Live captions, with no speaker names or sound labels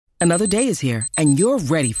Another day is here, and you're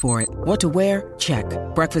ready for it. What to wear? Check.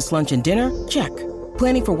 Breakfast, lunch, and dinner? Check.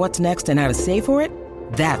 Planning for what's next and how to save for it?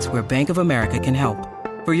 That's where Bank of America can help.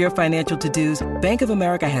 For your financial to-dos, Bank of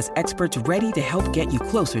America has experts ready to help get you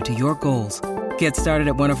closer to your goals. Get started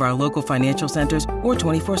at one of our local financial centers or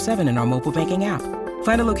 24/7 in our mobile banking app.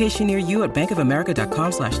 Find a location near you at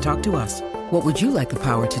bankofamerica.com/talktous. What would you like the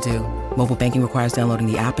power to do? Mobile banking requires downloading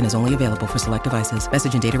the app and is only available for select devices.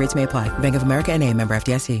 Message and data rates may apply. Bank of America N.A., member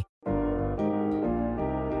FDIC.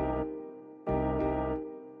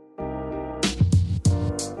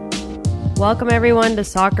 Welcome, everyone, to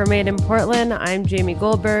Soccer Made in Portland. I'm Jamie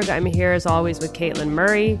Goldberg. I'm here, as always, with Caitlin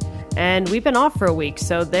Murray. And we've been off for a week,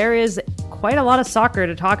 so there is quite a lot of soccer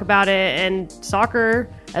to talk about it, and soccer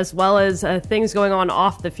as well as things going on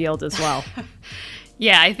off the field as well.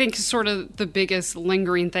 Yeah, I think sort of the biggest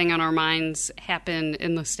lingering thing on our minds happened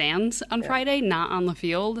in the stands on Friday, not on the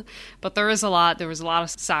field. But there was a lot of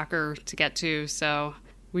soccer to get to, so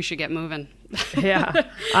we should get moving. Yeah.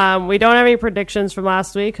 We don't have any predictions from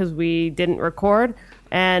last week because we didn't record.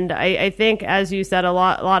 And I think, as you said, a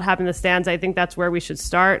lot happened in the stands. I think that's where we should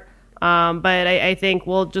start. But I think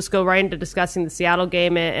we'll just go right into discussing the Seattle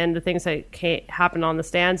game and the things that happened on the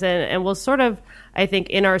stands. And we'll sort of, I think,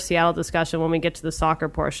 in our Seattle discussion, when we get to the soccer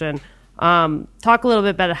portion, talk a little bit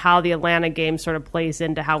about how the Atlanta game sort of plays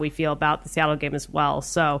into how we feel about the Seattle game as well.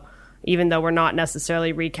 So even though we're not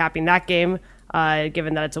necessarily recapping that game,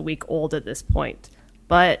 given that it's a week old at this point.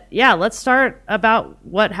 But yeah, let's start about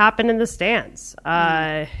what happened in the stands.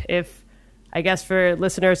 I guess for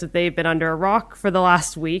listeners, if they've been under a rock for the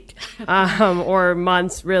last week or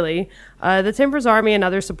months, really, the Timbers Army and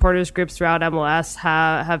other supporters groups throughout MLS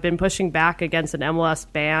have been pushing back against an MLS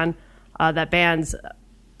ban that bans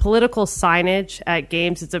political signage at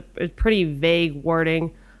games. It's a pretty vague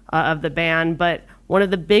wording of the ban, but one of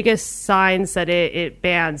the biggest signs that it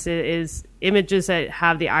bans is images that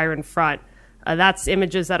have the iron front. That's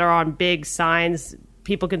images that are on big signs.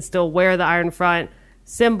 People can still wear the iron front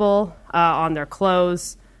symbol on their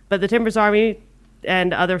clothes, but the Timbers Army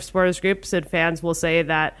and other supporters groups and fans will say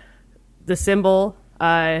that the symbol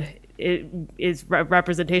is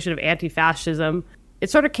representation of anti-fascism. It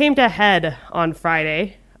sort of came to a head on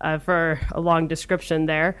Friday, for a long description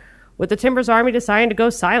there, with the Timbers Army deciding to go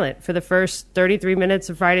silent for the first 33 minutes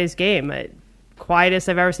of Friday's game. Quietest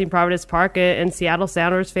I've ever seen Providence Park, and Seattle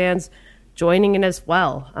Sounders fans joining in as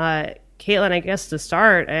well. Caitlin, I guess to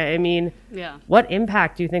start, I mean, What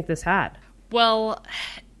impact do you think this had? Well,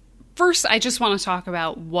 first, I just want to talk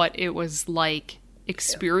about what it was like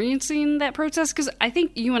experiencing that protest, because I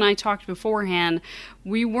think you and I talked beforehand.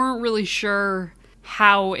 We weren't really sure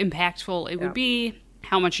how impactful it would be,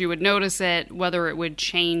 how much you would notice it, whether it would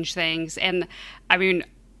change things. And I mean,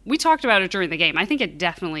 we talked about it during the game. I think it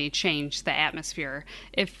definitely changed the atmosphere.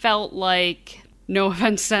 It felt like, no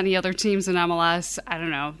offense to any other teams in MLS, I don't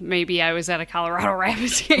know, maybe I was at a Colorado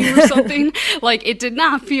Rapids game or something. Like, it did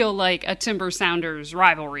not feel like a Timbers Sounders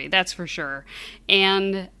rivalry, that's for sure.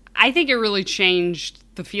 And I think it really changed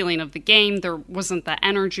the feeling of the game. There wasn't the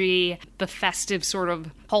energy, the festive sort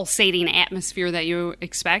of pulsating atmosphere that you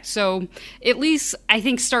expect. So at least I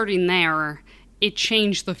think starting there, it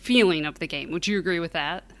changed the feeling of the game. Would you agree with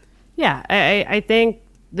that? Yeah, I think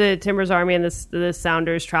the Timbers Army and the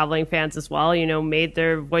Sounders traveling fans as well, made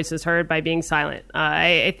their voices heard by being silent.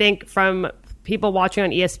 I think from people watching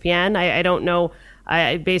on ESPN, I don't know,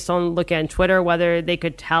 based on looking on Twitter, whether they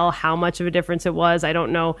could tell how much of a difference it was. I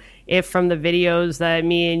don't know if from the videos that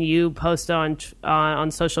me and you posted on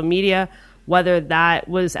social media, whether that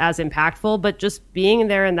was as impactful. But just being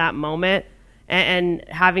there in that moment and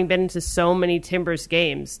having been to so many Timbers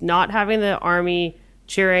games, not having the Army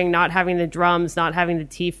cheering, not having the drums, not having the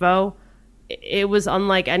tifo, it was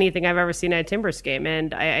unlike anything I've ever seen at a Timbers game.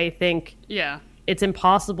 And I think it's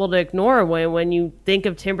impossible to ignore when you think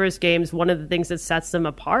of Timbers games, one of the things that sets them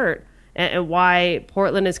apart and why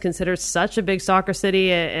Portland is considered such a big soccer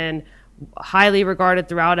city and highly regarded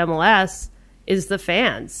throughout MLS is the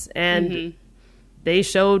fans. And they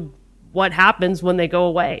showed what happens when they go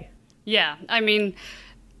away. Yeah, I mean,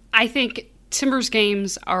 I think Timbers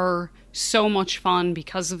games are so much fun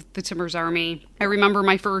because of the Timbers Army. I remember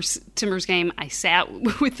my first Timbers game, I sat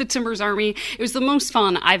with the Timbers Army. It was the most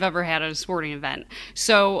fun I've ever had at a sporting event.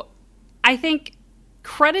 So I think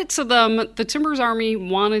credit to them, the Timbers Army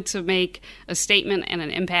wanted to make a statement and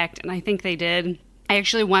an impact, and I think they did. I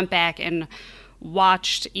actually went back and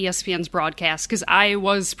watched ESPN's broadcast because I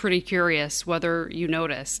was pretty curious whether you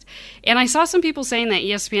noticed. And I saw some people saying that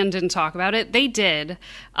ESPN didn't talk about it. They did.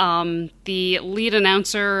 The lead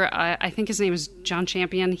announcer, I think his name is John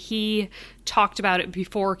Champion, he talked about it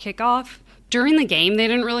before kickoff, During the game, they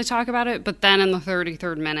didn't really talk about it, but then in the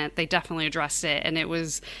 33rd minute, they definitely addressed it, and it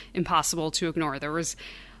was impossible to ignore. There was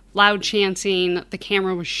loud chanting. The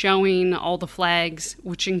camera was showing all the flags,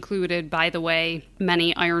 which included, by the way,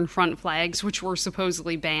 many Iron Front flags, which were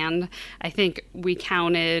supposedly banned. I think we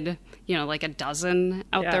counted, like a dozen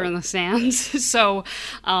out there in the stands. So,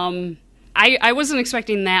 I wasn't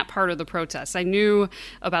expecting that part of the protest. I knew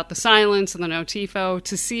about the silence and the no TIFO.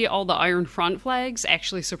 To see all the Iron Front flags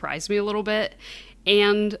actually surprised me a little bit.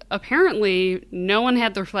 And apparently, no one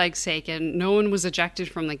had their flags taken. No one was ejected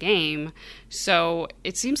from the game. So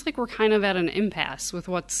it seems like we're kind of at an impasse with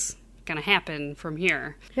what's going to happen from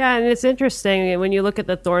here. Yeah, and it's interesting when you look at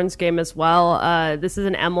the Thorns game as well. This is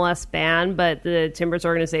an MLS ban, but the Timbers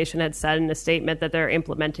organization had said in a statement that they're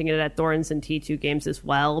implementing it at Thorns and T2 games as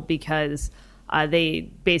well because they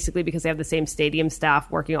have the same stadium staff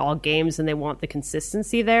working all games and they want the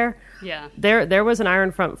consistency there. Yeah. There was an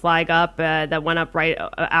Iron Front flag up that went up right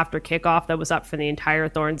after kickoff that was up for the entire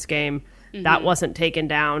Thorns game. Mm-hmm. That wasn't taken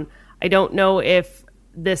down. I don't know if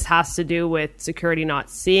this has to do with security not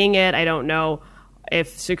seeing it. I don't know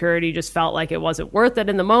if security just felt like it wasn't worth it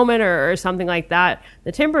in the moment or something like that.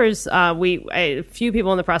 The Timbers, a few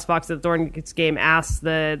people in the press box at the Thorns game asked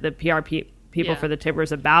the PR people for the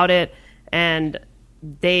Timbers about it, and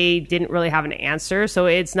they didn't really have an answer. So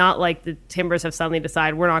it's not like the Timbers have suddenly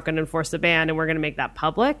decided we're not going to enforce the ban and we're going to make that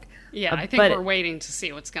public. Yeah, I think we're waiting to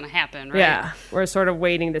see what's going to happen, right? Yeah, we're sort of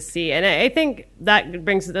waiting to see. And I think that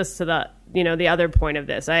brings us to the other point of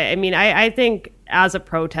this. I think as a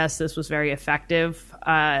protest, this was very effective.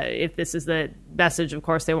 If this is the message, of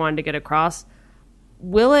course, they wanted to get across.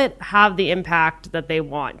 Will it have the impact that they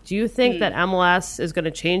want? Do you think that MLS is going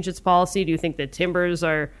to change its policy? Do you think that Timbers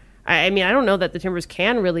are... I don't know that the Timbers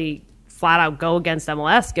can really flat out go against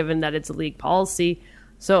MLS, given that it's a league policy.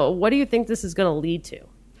 So what do you think this is going to lead to?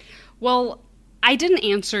 Well, I didn't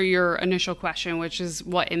answer your initial question, which is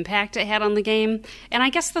what impact it had on the game. And I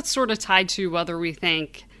guess that's sort of tied to whether we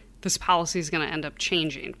think this policy is going to end up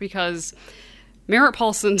changing, because Merritt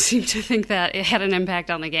Paulson seemed to think that it had an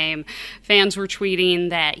impact on the game. Fans were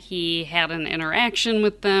tweeting that he had an interaction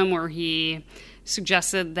with them where he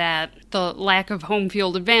suggested that the lack of home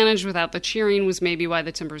field advantage without the cheering was maybe why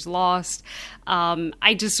the Timbers lost.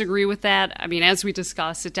 I disagree with that. As we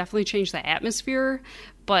discussed, it definitely changed the atmosphere.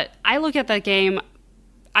 But I look at that game,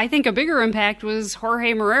 I think a bigger impact was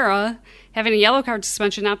Jorge Moreira having a yellow card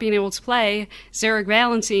suspension, not being able to play, Zarek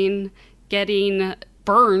Valentin getting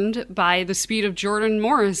burned by the speed of Jordan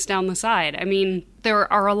Morris down the side.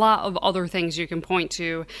 There are a lot of other things you can point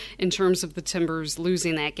to in terms of the Timbers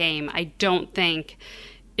losing that game. I don't think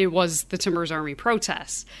it was the Timbers Army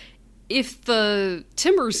protests. If the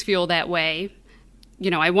Timbers feel that way,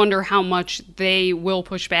 I wonder how much they will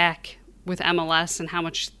push back with MLS and how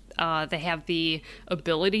much they have the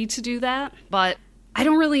ability to do that. But I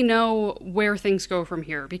don't really know where things go from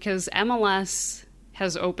here, because MLS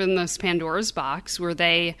has opened this Pandora's box where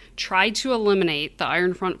they tried to eliminate the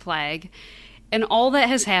Iron Front flag. And all that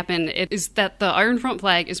has happened is that the Iron Front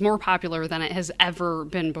flag is more popular than it has ever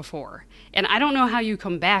been before. And I don't know how you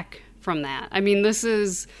come back from that. This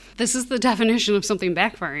is the definition of something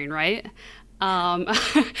backfiring, right?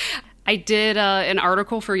 I did an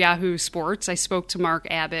article for Yahoo Sports. I spoke to Mark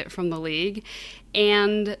Abbott from the league,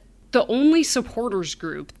 and the only supporters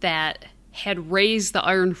group that had raised the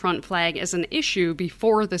Iron Front flag as an issue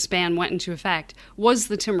before this ban went into effect was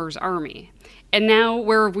the Timbers Army. And now,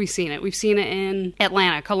 where have we seen it? We've seen it in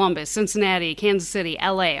Atlanta, Columbus, Cincinnati, Kansas City,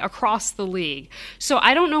 LA, across the league. So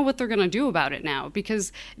I don't know what they're going to do about it now,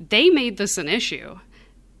 because they made this an issue.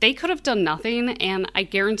 They could have done nothing, and I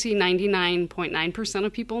guarantee 99.9%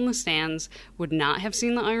 of people in the stands would not have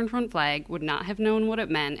seen the Iron Front flag, would not have known what it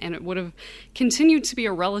meant, and it would have continued to be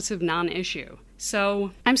a relative non-issue.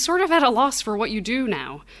 So I'm sort of at a loss for what you do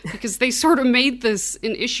now, because they sort of made this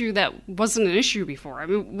an issue that wasn't an issue before.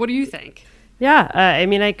 What do you think? Yeah,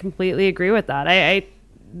 I completely agree with that.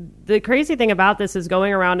 The crazy thing about this is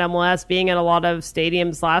going around MLS, being in a lot of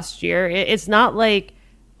stadiums last year, it's not like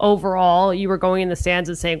overall you were going in the stands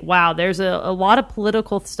and saying, wow, there's a lot of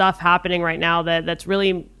political stuff happening right now that's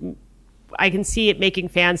really, I can see it making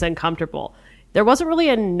fans uncomfortable. There wasn't really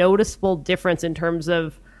a noticeable difference in terms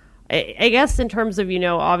of, I guess in terms of,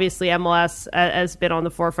 obviously MLS has been on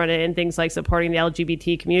the forefront in things like supporting the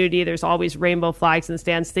LGBT community. There's always rainbow flags in the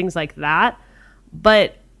stands, things like that.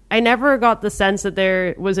 But I never got the sense that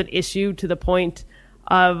there was an issue to the point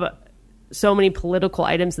of so many political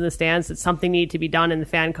items in the stands that something needed to be done in the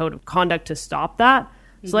fan code of conduct to stop that.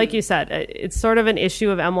 Mm-hmm. So like you said, it's sort of an issue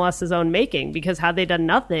of MLS's own making, because had they done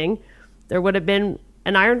nothing, there would have been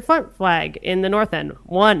an Iron Front flag in the North End,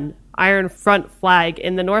 one Iron Front flag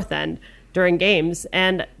in the North End during games,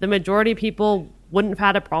 and the majority of people wouldn't have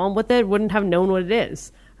had a problem with it, wouldn't have known what it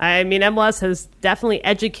is. I mean, MLS has definitely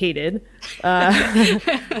educated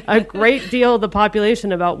a great deal of the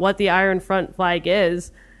population about what the Iron Front flag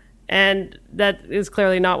is, and that is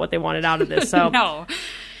clearly not what they wanted out of this. So No.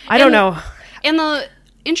 I don't know. And the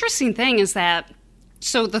interesting thing is that,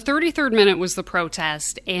 so the 33rd minute was the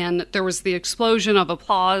protest, and there was the explosion of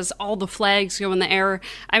applause, all the flags go in the air.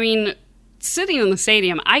 I mean, sitting in the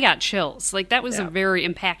stadium, I got chills. Like, that was a very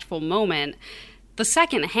impactful moment. The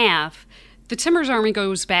second half, the Timbers Army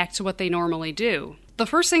goes back to what they normally do. The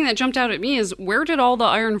first thing that jumped out at me is, where did all the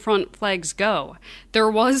Iron Front flags go? There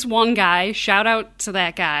was one guy, shout out to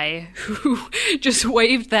that guy, who just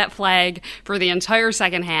waved that flag for the entire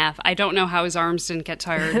second half. I don't know how his arms didn't get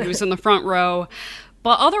tired. He was in the front row.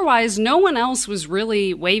 But otherwise, no one else was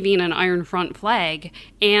really waving an Iron Front flag.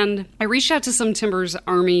 And I reached out to some Timbers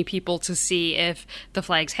Army people to see if the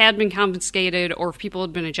flags had been confiscated or if people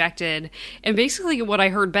had been ejected. And basically what I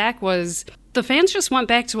heard back was the fans just went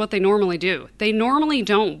back to what they normally do. They normally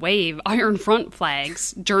don't wave Iron Front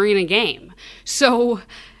flags during a game. So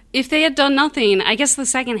if they had done nothing, I guess the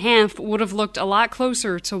second half would have looked a lot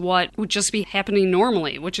closer to what would just be happening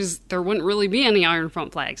normally, which is there wouldn't really be any Iron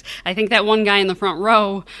Front flags. I think that one guy in the front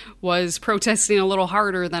row was protesting a little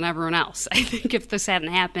harder than everyone else. I think if this hadn't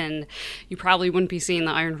happened, you probably wouldn't be seeing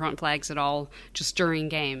the Iron Front flags at all just during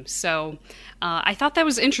games. So I thought that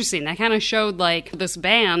was interesting. That kind of showed like this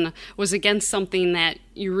ban was against something that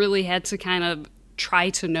you really had to kind of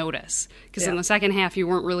try to notice, because in the second half you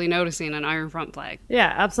weren't really noticing an Iron Front flag.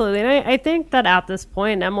 Yeah, absolutely. And I think that at this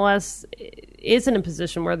point MLS is in a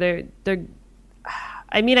position where they're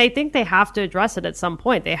I mean, I think they have to address it at some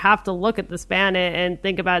point. They have to look at this ban and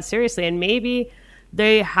think about it seriously, and maybe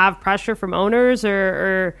they have pressure from owners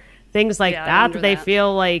or things like that they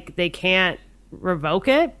feel like they can't revoke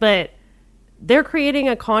it, but they're creating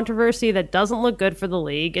a controversy that doesn't look good for the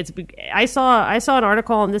league. I saw an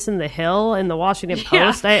article on this in The Hill in the Washington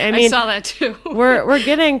Post. I mean, I saw that too. we're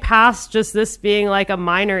getting past just this being like a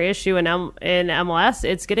minor issue in MLS.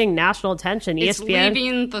 It's getting national attention. It's ESPN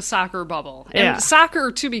leaving the soccer bubble. And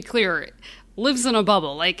soccer, to be clear, lives in a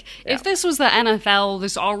bubble. Like, if this was the NFL,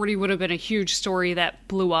 this already would have been a huge story that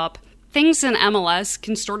blew up. Things in MLS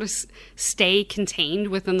can sort of stay contained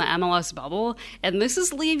within the MLS bubble, and this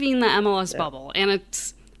is leaving the MLS bubble. And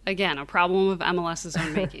it's, again, a problem of MLS's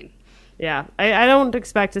own making. Yeah, I don't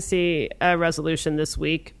expect to see a resolution this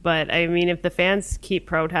week, but I mean, if the fans keep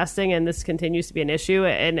protesting and this continues to be an issue,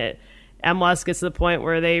 and MLS gets to the point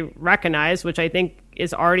where they recognize, which I think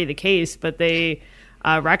is already the case, but they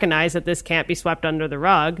recognize that this can't be swept under the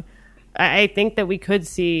rug, I think that we could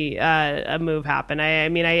see a move happen. I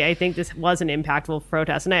mean, I think this was an impactful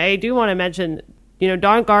protest. And I do want to mention,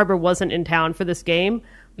 Don Garber wasn't in town for this game,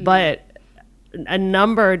 but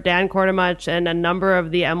Dan Quartermuch and a number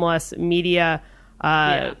of the MLS media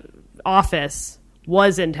office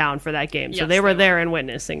was in town for that game. So they were there and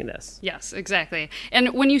witnessing this. Yes, exactly.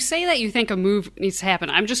 And when you say that you think a move needs to happen,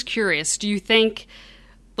 I'm just curious, do you think,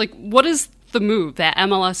 what is the move that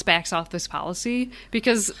MLS backs off this policy?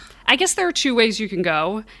 Because I guess there are two ways you can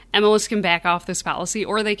go. MLS can back off this policy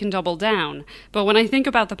or they can double down. But when I think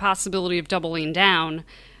about the possibility of doubling down,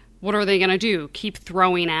 what are they going to do? Keep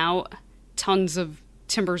throwing out tons of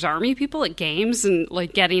Timbers Army people at games and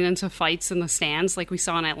getting into fights in the stands like we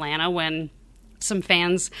saw in Atlanta when some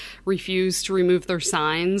fans refused to remove their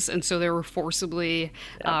signs and so they were forcibly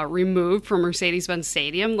removed from Mercedes-Benz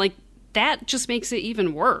Stadium? That just makes it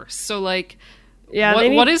even worse. So,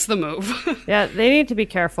 what is the move? Yeah, they need to be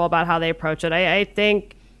careful about how they approach it. I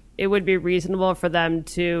think it would be reasonable for them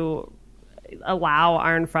to allow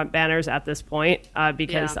Iron Front banners at this point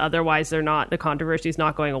because otherwise the controversy is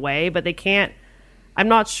not going away. But they can't. I'm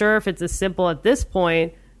not sure if it's as simple at this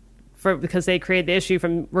point because they create the issue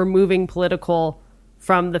from removing political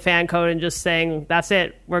from the fan code and just saying, that's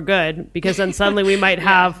it, we're good. Because then suddenly we might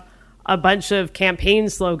have a bunch of campaign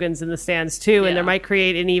slogans in the stands too, and there might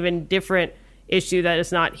create an even different issue that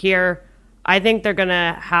is not here. I think they're going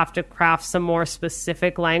to have to craft some more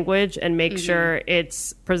specific language and make sure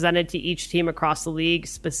it's presented to each team across the league,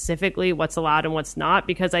 specifically what's allowed and what's not,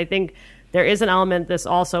 because I think there is an element of this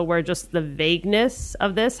also where just the vagueness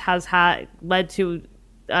of this has led to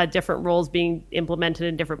different rules being implemented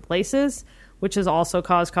in different places, which has also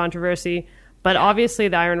caused controversy. But obviously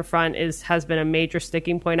the Iron Front has been a major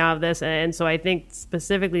sticking point out of this. And so I think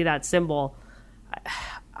specifically that symbol,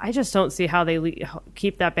 I just don't see how they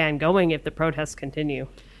keep that ban going if the protests continue.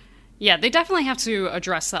 Yeah, they definitely have to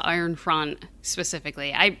address the Iron Front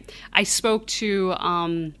specifically. I spoke to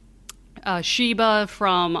Sheba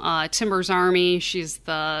from Timbers Army. She's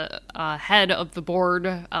the head of the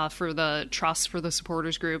board for the trust for the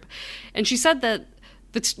supporters group. And she said that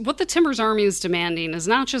what the Timbers Army is demanding is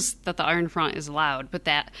not just that the Iron Front is allowed, but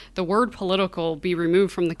that the word political be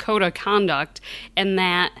removed from the code of conduct and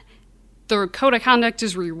that the code of conduct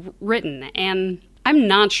is rewritten. And I'm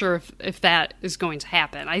not sure if that is going to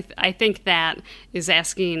happen. I think that is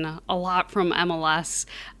asking a lot from MLS.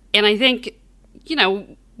 And I think,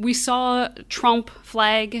 we saw Trump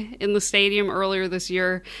flag in the stadium earlier this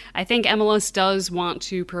year. I think MLS does want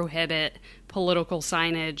to prohibit political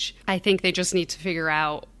signage. I think they just need to figure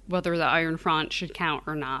out whether the Iron Front should count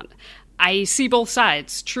or not. I see both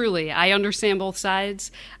sides, truly. I understand both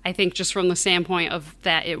sides. I think just from the standpoint of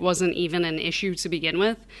that it wasn't even an issue to begin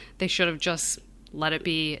with, they should have just let it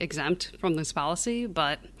be exempt from this policy.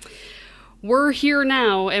 But we're here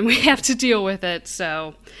now and we have to deal with it.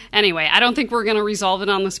 So anyway, I don't think we're going to resolve it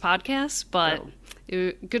on this podcast, but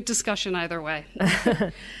good discussion either way.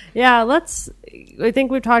 Yeah, I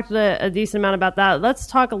think we've talked a decent amount about that. Let's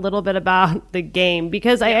talk a little bit about the game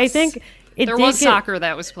because I think there was soccer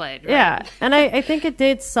that was played. Right? Yeah, and I think it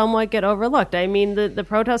did somewhat get overlooked. I mean, the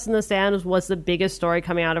protest in the stands was the biggest story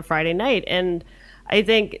coming out of Friday night, and I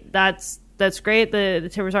think that's great. The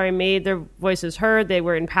Timbers Army made their voices heard. They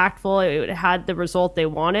were impactful. It had the result they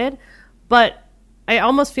wanted. But I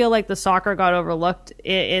almost feel like the soccer got overlooked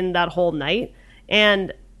in that whole night.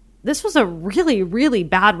 And this was a really, really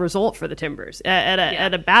bad result for the Timbers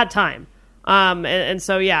at a bad time. And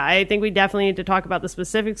so, yeah, I think we definitely need to talk about the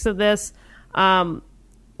specifics of this.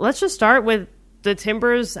 Let's just start with the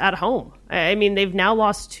Timbers at home. I mean, they've now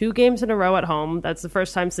lost 2 games in a row at home. That's the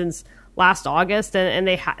first time since last August, and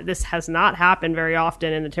this has not happened very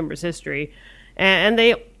often in the Timbers history. And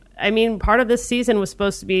part of this season was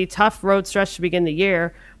supposed to be a tough road stretch to begin the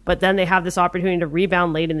year, but then they have this opportunity to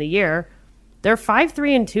rebound late in the year. They're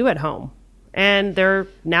 5-3-2 at home, and they're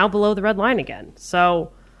now below the red line again.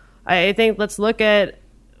 So I think let's look at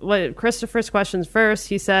what Christopher's questions first.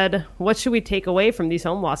 He said, what should we take away from these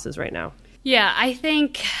home losses right now? Yeah, I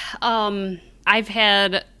think I've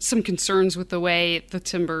had some concerns with the way the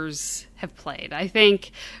Timbers have played. I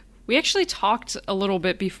think we actually talked a little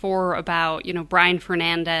bit before about, Brian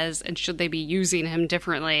Fernandez and should they be using him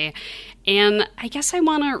differently. And I guess I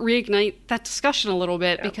want to reignite that discussion a little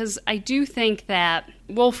bit because I do think that,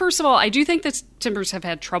 well, first of all, I do think that Timbers have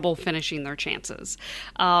had trouble finishing their chances.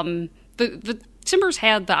 The Timbers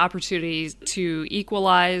had the opportunity to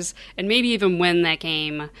equalize and maybe even win that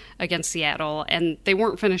game against Seattle, and they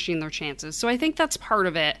weren't finishing their chances. So I think that's part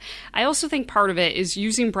of it. I also think part of it is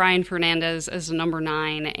using Brian Fernandez as a number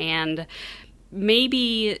 9, and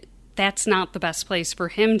maybe that's not the best place for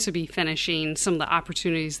him to be finishing some of the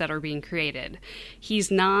opportunities that are being created. He's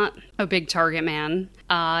not a big target man.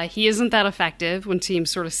 He isn't that effective when teams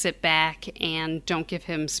sort of sit back and don't give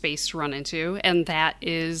him space to run into, and that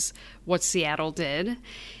is what Seattle did.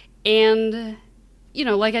 And,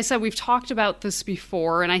 like I said, we've talked about this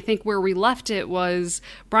before, and I think where we left it was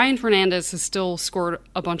Brian Fernandez has still scored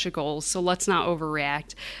a bunch of goals, so let's not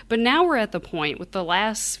overreact. But now we're at the point with the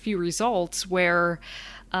last few results where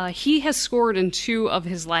he has scored in 2 of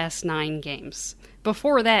his last 9 games.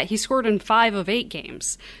 Before that, he scored in 5 of 8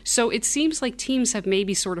 games. So it seems like teams have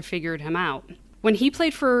maybe sort of figured him out. When he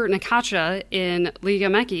played for Necaxa in Liga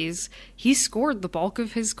MX, he scored the bulk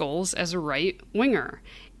of his goals as a right winger.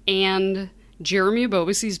 And Jeremy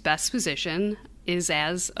Ebobisse's best position is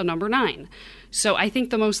as a number 9. So I think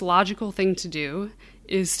the most logical thing to do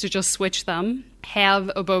is to just switch them,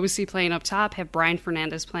 have Ebobisse playing up top, have Brian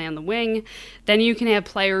Fernandez play on the wing. Then you can have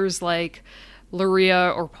players like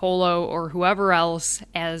Luria or Polo or whoever else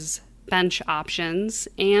as bench options,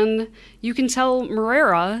 and you can tell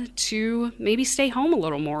Moreira to maybe stay home a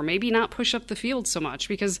little more, maybe not push up the field so much,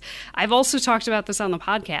 because I've also talked about this on the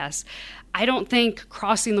podcast. I don't think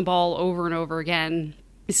crossing the ball over and over again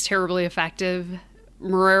is terribly effective.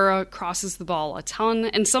 Moreira crosses the ball a ton,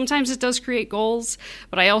 and sometimes it does create goals,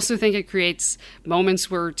 but I also think it creates moments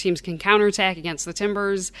where teams can counterattack against the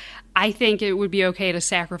Timbers. I think it would be okay to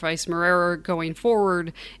sacrifice Moreira going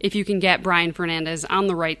forward if you can get Brian Fernandez on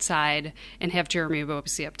the right side and have Jeremy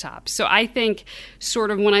Ebobisse up top. So I think sort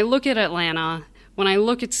of when I look at Atlanta, when I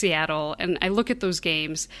look at Seattle, and I look at those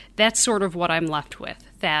games, that's sort of what I'm left with,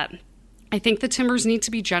 that I think the Timbers need to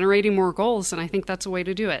be generating more goals, and I think that's a way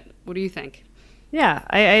to do it. What do you think? Yeah,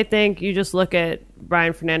 I think you just look at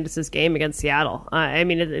Brian Fernandez's game against Seattle.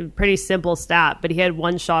 It's a pretty simple stat, but he had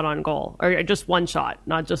 1 shot on goal, or just 1 shot,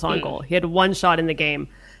 not just on goal. He had 1 shot in the game,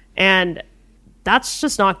 and that's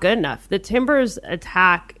just not good enough. The Timbers'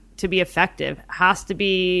 attack to be effective has to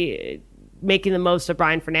be making the most of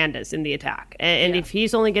Brian Fernandez in the attack. And if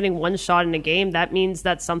he's only getting one shot in a game, that means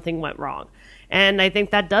that something went wrong. And I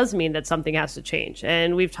think that does mean that something has to change.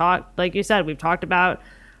 And we've talked, like you said, we've talked about,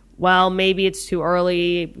 well, maybe it's too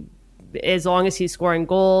early. As long as he's scoring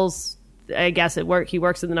goals, I guess he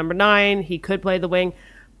works in the number 9. He could play the wing.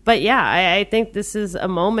 But yeah, I think this is a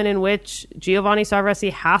moment in which Giovanni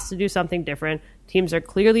Savarese has to do something different. Teams are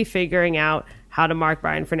clearly figuring out how to mark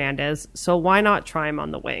Brian Fernandez. So why not try him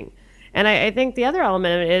on the wing? And I think the other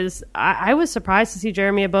element of it is I was surprised to see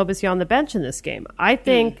Jeremy Ebobisse on the bench in this game. I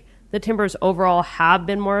think the Timbers overall have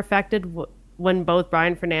been more effective when both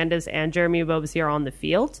Brian Fernandez and Jeremy Ebobisse are on the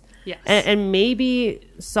field. Yes. And maybe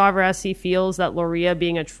Savarese feels that Loria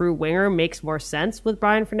being a true winger makes more sense with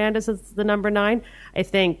Brian Fernandez as the number 9. I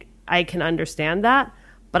think I can understand that.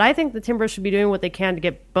 But I think the Timbers should be doing what they can to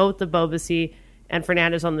get both Ebobisse and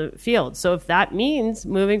Fernandez on the field. So if that means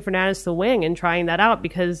moving Fernandez to the wing and trying that out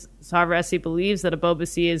because Savarese believes that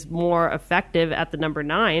Ebobisse is more effective at the number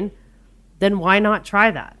 9, then why not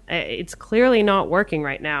try that? It's clearly not working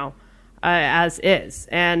right now as is.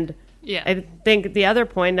 And I think the other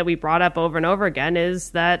point that we brought up over and over again is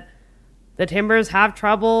that the Timbers have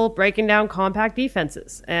trouble breaking down compact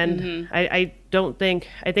defenses. And I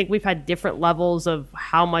think we've had different levels of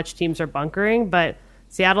how much teams are bunkering, but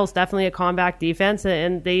Seattle's definitely a compact defense,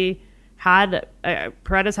 and they had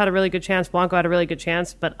Paredes had a really good chance, Blanco had a really good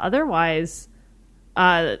chance, but otherwise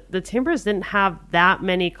the Timbers didn't have that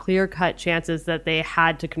many clear-cut chances that they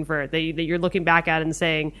had to convert, that you're looking back at and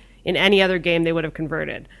saying in any other game they would have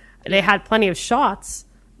converted. They had plenty of shots,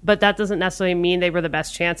 but that doesn't necessarily mean they were the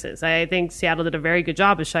best chances. I think Seattle did a very good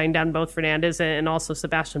job of shutting down both Fernandez and also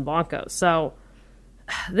Sebastian Blanco. So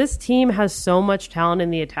this team has so much talent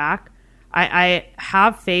in the attack. I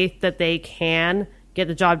have faith that they can get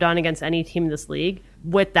the job done against any team in this league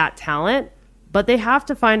with that talent, but they have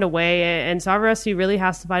to find a way, and Savarese really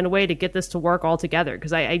has to find a way to get this to work all together,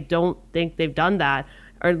 because I don't think they've done that,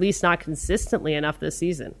 or at least not consistently enough this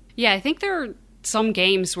season. Yeah, I think there are some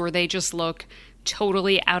games where they just look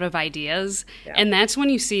totally out of ideas, and that's when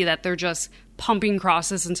you see that they're just pumping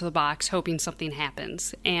crosses into the box, hoping something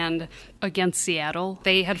happens. And against Seattle,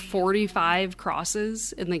 they had 45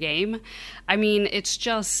 crosses in the game. I mean, it's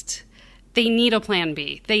just, they need a plan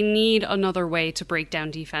B. They need another way to break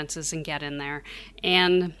down defenses and get in there.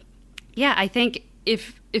 And yeah, I think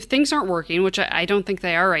if things aren't working, which I don't think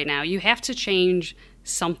they are right now, you have to change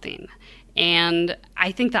something. And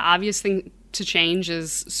I think the obvious thing to change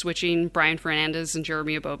is switching Brian Fernandez and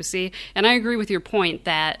Jeremy Ebobisse. And I agree with your point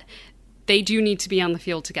that they do need to be on the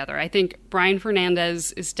field together. I think Brian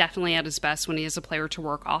Fernandez is definitely at his best when he has a player to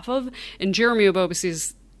work off of, and Jeremy Ebobisse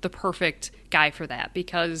is the perfect guy for that,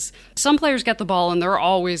 because some players get the ball and they're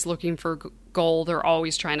always looking for goal. They're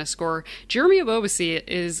always trying to score. Jeremy Ebobisse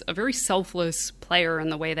is a very selfless player in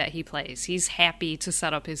the way that he plays. He's happy to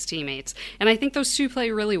set up his teammates. And I think those two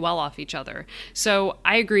play really well off each other. So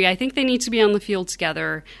I agree. I think they need to be on the field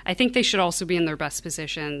together. I think they should also be in their best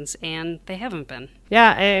positions, and they haven't been.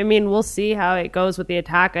 Yeah, I mean, we'll see how it goes with the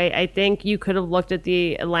attack. I think you could have looked at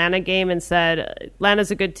the Atlanta game and said,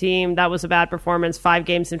 Atlanta's a good team. That was a bad performance. 5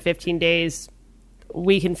 games in 15 days.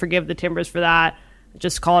 We can forgive the Timbers for that.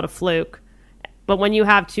 Just call it a fluke. But when you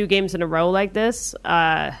have 2 games in a row like this,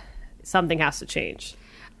 something has to change.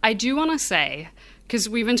 I do want to say, because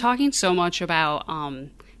we've been talking so much about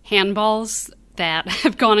handballs that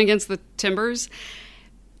have gone against the Timbers,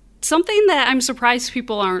 something that I'm surprised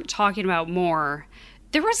people aren't talking about more,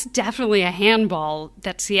 there was definitely a handball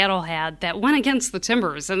that Seattle had that went against the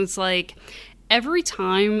Timbers. And it's like, every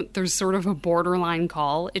time there's sort of a borderline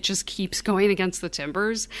call, it just keeps going against the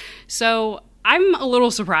Timbers. So I'm a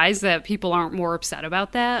little surprised that people aren't more upset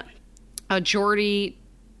about that. Jordy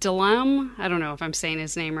Delem, I don't know if I'm saying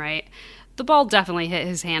his name right, the ball definitely hit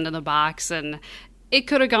his hand in the box, and it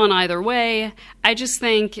could have gone either way. I just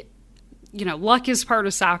think, luck is part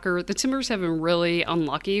of soccer. The Timbers have been really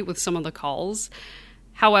unlucky with some of the calls.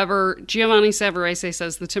 However, Giovanni Savarese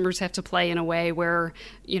says the Timbers have to play in a way where,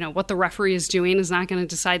 what the referee is doing is not going to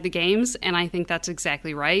decide the games, and I think that's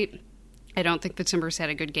exactly right. I don't think the Timbers had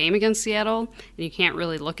a good game against Seattle, and you can't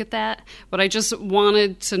really look at that. But I just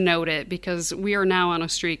wanted to note it because we are now on a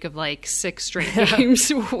streak of 6 straight games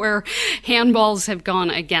where handballs have gone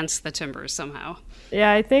against the Timbers somehow.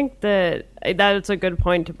 Yeah, I think that it's a good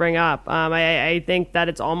point to bring up. I think that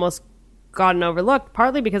it's almost gotten overlooked,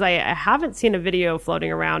 partly because I haven't seen a video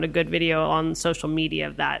floating around, a good video on social media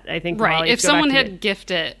of that. I think right. If someone had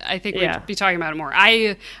gifted it, I think we'd be talking about it more.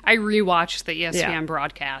 I rewatched the ESPN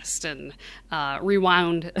broadcast and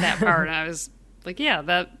rewound that part, and I was like,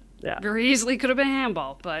 that very easily could have been a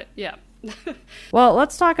handball, but yeah. Well,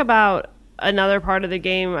 let's talk about another part of the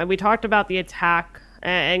game, we talked about the attack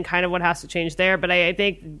and kind of what has to change there, but I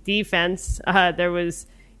think defense, there was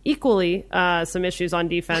equally some issues on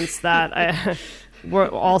defense that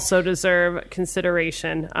also deserve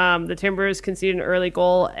consideration. The Timbers conceded an early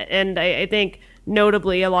goal, and I think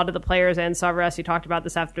notably a lot of the players, and Savarese talked about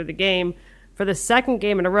this after the game, for the second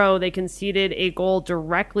game in a row, they conceded a goal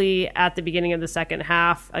directly at the beginning of the second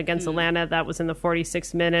half against Atlanta. That was in the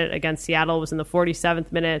 46th minute. Against Seattle was in the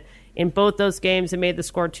 47th minute. In both those games, it made the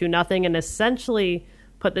score 2-0 and essentially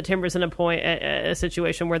put the Timbers in a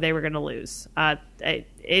situation where they were going to lose.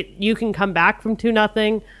 You can come back from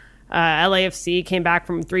 2-0. LAFC came back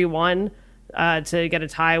from 3-1 to get a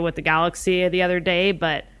tie with the Galaxy the other day,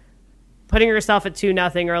 but putting yourself at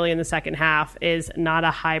 2-0 early in the second half is not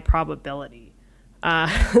a high probability.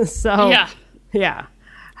 Yeah.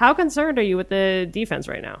 How concerned are you with the defense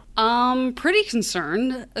right now? Pretty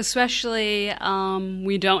concerned, especially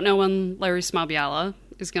we don't know when Larry Smabiala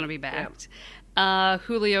is going to be back.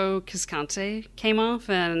 Julio Cascante came off,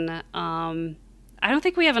 and I don't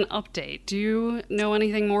think we have an update. Do you know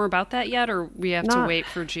anything more about that yet, or we have to wait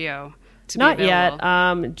for Gio? Not yet.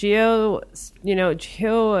 Gio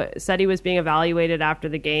said he was being evaluated after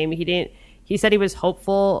the game. He said he was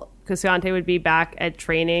hopeful Cascante would be back at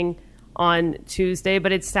training on Tuesday,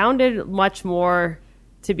 but it sounded much more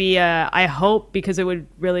to be I hope, because it would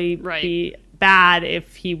really be bad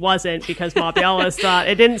if he wasn't, because Mabiala's thought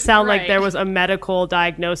it didn't sound like there was a medical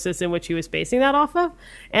diagnosis in which he was basing that off of,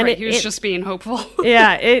 and he was just being hopeful.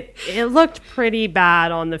 it looked pretty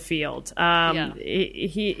bad on the field.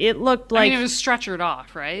 It looked like, it was stretchered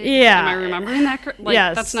off, right? Yeah, am I remembering that?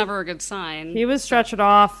 Yes, that's never a good sign. He was stretchered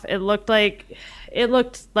off. It looked like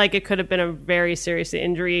it could have been a very serious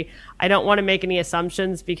injury. I don't want to make any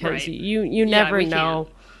assumptions because you never know.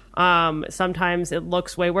 Sometimes it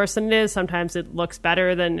looks way worse than it is. Sometimes it looks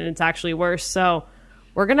better than it's actually worse. So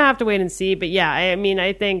we're going to have to wait and see. But yeah,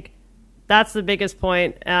 I think that's the biggest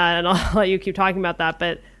point, and I'll let you keep talking about that.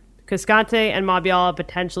 But Cascante and Mabiala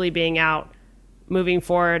potentially being out moving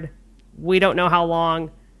forward, we don't know how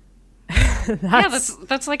long.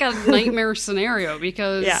 That's like a nightmare scenario,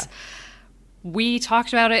 because we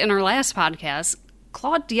talked about it in our last podcast.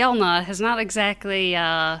 Claude Dielna has not exactly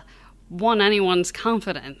won anyone's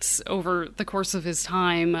confidence over the course of his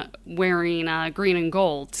time wearing green and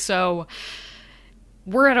gold. So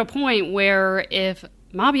we're at a point where if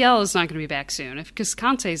Mabiala is not going to be back soon, if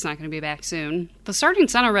Cascante is not going to be back soon, the starting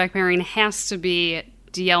center back pairing has to be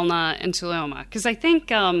Dielna and Tulioma. Because I think,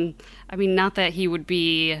 not that he would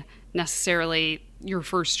be necessarily your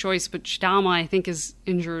first choice, but Chidama, I think, is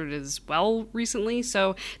injured as well recently.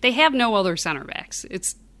 So they have no other center backs.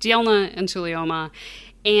 It's Dielna and Tulioma.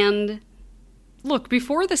 And look,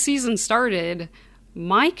 before the season started,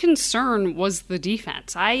 my concern was the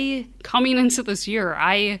defense. Coming into this year,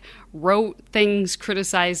 I wrote things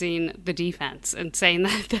criticizing the defense and saying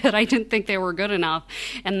that I didn't think they were good enough,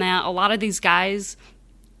 and that a lot of these guys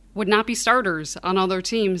would not be starters on other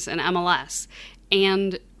teams in MLS.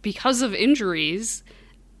 And because of injuries,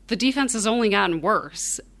 the defense has only gotten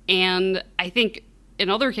worse. And I think in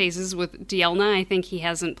other cases with Dielna, I think he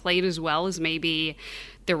hasn't played as well as maybe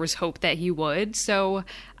there was hope that he would. So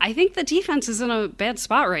I think the defense is in a bad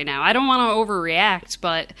spot right now. I don't want to overreact,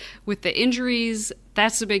 but with the injuries,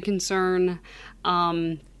 that's a big concern.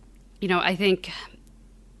 I think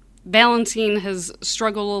Valentin has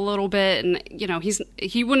struggled a little bit, and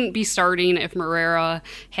he wouldn't be starting if Moreira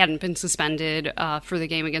hadn't been suspended for the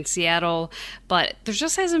game against Seattle. But there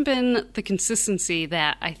just hasn't been the consistency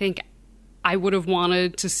that I think I would have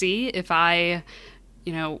wanted to see if I,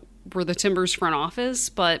 were the Timbers front office.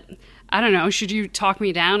 But I don't know. Should you talk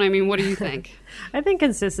me down? What do you think? I think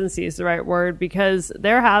consistency is the right word, because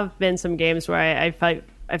there have been some games where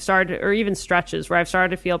I've started, or even stretches where I've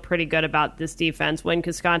started to feel pretty good about this defense. When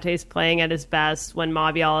Cascante's playing at his best, when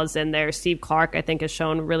Mabiala's in there, Steve Clark, I think, has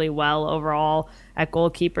shown really well overall at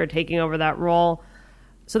goalkeeper, taking over that role.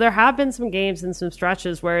 So there have been some games and some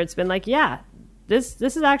stretches where it's been like, this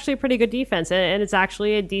is actually a pretty good defense, and it's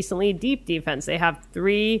actually a decently deep defense. They have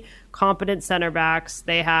 3 competent center backs.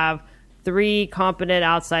 They have 3 competent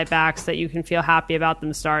outside backs that you can feel happy about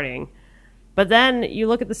them starting. But then you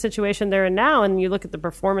look at the situation they're in now, and you look at the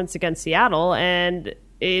performance against Seattle, and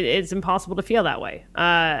it's impossible to feel that way.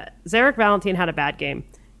 Zarek Valentin had a bad game.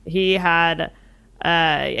 He had,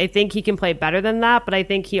 I think he can play better than that, but I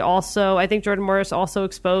think Jordan Morris also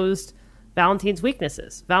exposed Valentin's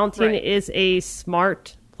weaknesses. Valentin is a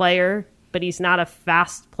smart player, but he's not a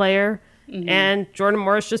fast player, and Jordan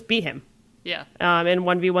Morris just beat him. Yeah. In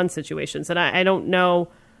 1v1 situations, and I don't know.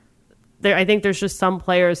 I think there's just some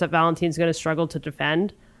players that Valentin's going to struggle to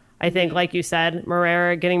defend. I think, like you said,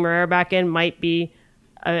 getting Marrera back in might be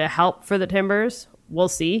a help for the Timbers. We'll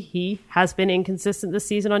see. He has been inconsistent this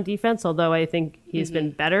season on defense, although I think he's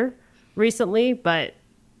been better recently, but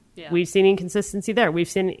we've seen inconsistency there. We've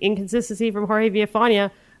seen inconsistency from Jorge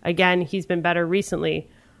Villafana. Again, he's been better recently.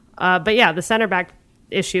 But yeah, the center back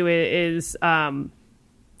issue is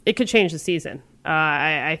it could change the season,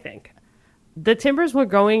 I think. The Timbers will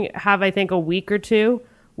have, I think, a week or two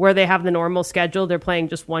where they have the normal schedule. They're playing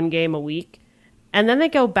just one game a week. And then they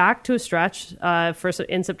go back to a stretch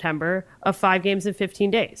in September of 5 games in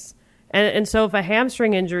 15 days. And so if a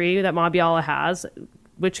hamstring injury that Mabiala has,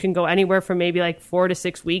 which can go anywhere from maybe like 4 to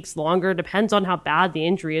 6 weeks longer, depends on how bad the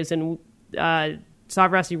injury is. And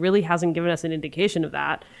Savarese really hasn't given us an indication of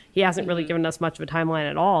that. He hasn't really given us much of a timeline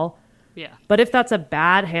at all. Yeah. But if that's a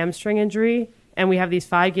bad hamstring injury and we have these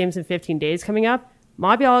 5 games in 15 days coming up,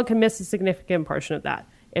 Mabiala can miss a significant portion of that.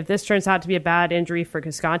 If this turns out to be a bad injury for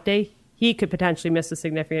Cascante, he could potentially miss a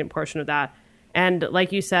significant portion of that. And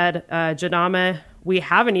like you said, Janame, we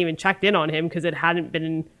haven't even checked in on him because it hadn't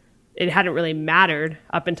really mattered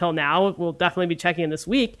up until now. We'll definitely be checking in this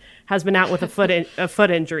week. Has been out with a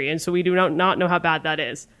foot injury, and so we do not know how bad that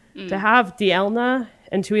is. To have Dielna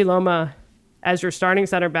and Tuiloma as your starting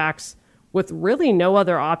center backs with really no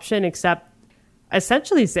other option except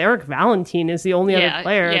essentially Zarek Valentin is the only other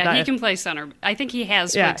player. Yeah, he can play center. I think he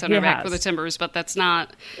has played center back for the Timbers, but that's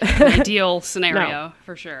not the ideal scenario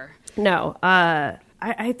for sure. No.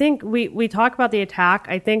 I think we talk about the attack.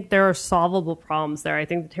 I think there are solvable problems there. I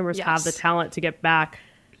think the Timbers have the talent to get back.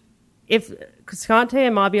 If Cascante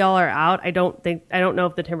and Mabiala are out, I don't know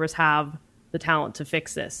if the Timbers have the talent to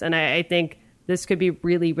fix this. And I think this could be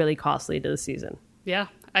really, really costly to the season. Yeah,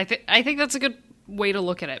 I think that's a good way to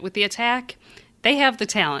look at it. With the attack, they have the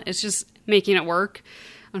talent. It's just making it work.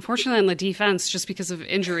 Unfortunately, on the defense, just because of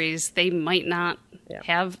injuries, they might not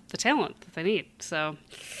have the talent that they need. So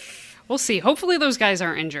we'll see. Hopefully those guys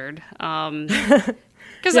aren't injured.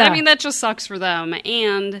 Because, I mean, that just sucks for them.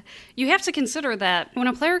 And you have to consider that when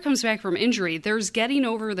a player comes back from injury, there's getting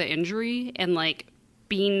over the injury and, like,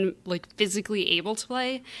 being, like, physically able to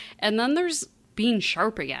play. And then there's being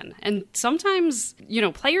sharp again. And sometimes,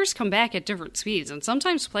 players come back at different speeds, and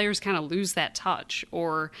sometimes players kind of lose that touch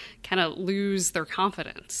or kind of lose their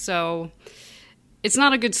confidence. So it's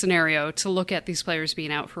not a good scenario to look at these players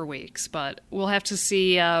being out for weeks, but we'll have to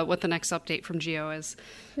see what the next update from Gio is.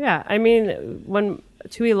 Yeah, I mean, when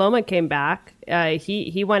Tuiloma came back,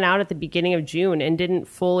 he went out at the beginning of June and didn't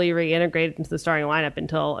fully reintegrate into the starting lineup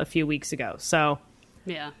until a few weeks ago. So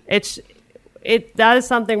yeah, that is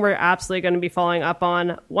something we're absolutely going to be following up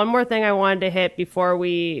on. One more thing I wanted to hit before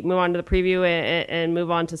we move on to the preview and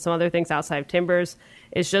move on to some other things outside of Timbers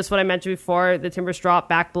is just what I mentioned before. The Timbers dropped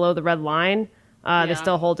back below the red line. They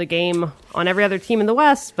still hold a game on every other team in the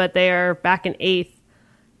West, but they are back in 8th.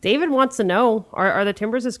 David wants to know, are the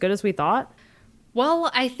Timbers as good as we thought?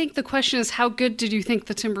 Well, I think the question is, how good did you think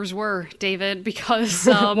the Timbers were, David? Because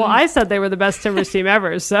well, I said they were the best Timbers team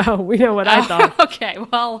ever, so we know what I thought. Okay,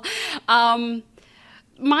 well,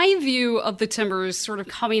 my view of the Timbers sort of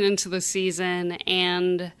coming into the season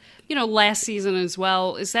and, last season as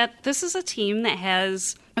well, is that this is a team that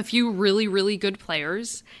has a few really, really good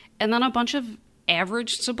players and then a bunch of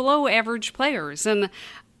average to below average players. And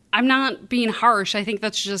I'm not being harsh. I think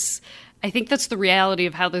that's the reality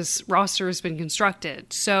of how this roster has been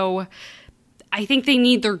constructed. So I think they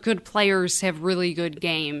need their good players to have really good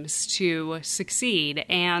games to succeed.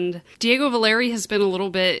 And Diego Valeri has been a little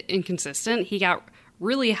bit inconsistent. He got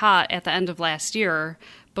really hot at the end of last year,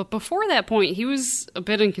 but before that point, he was a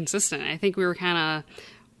bit inconsistent. I think we were kind of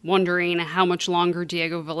wondering how much longer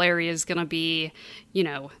Diego Valeri is going to be,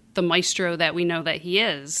 the maestro that we know that he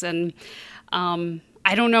is. And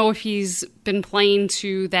I don't know if he's been playing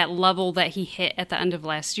to that level that he hit at the end of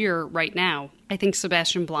last year right now. I think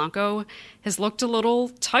Sebastian Blanco has looked a little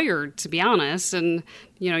tired, to be honest. And,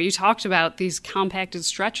 you talked about these compacted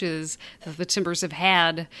stretches that the Timbers have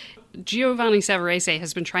had. Giovanni Savarese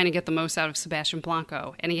has been trying to get the most out of Sebastian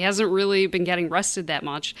Blanco, and he hasn't really been getting rested that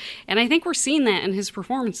much. And I think we're seeing that in his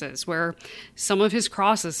performances, where some of his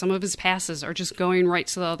crosses, some of his passes are just going right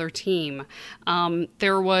to the other team.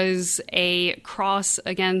 There was a cross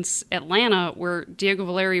against Atlanta where Diego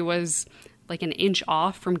Valeri was like an inch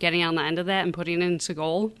off from getting on the end of that and putting it into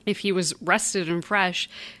goal. If he was rested and fresh,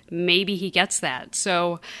 maybe he gets that.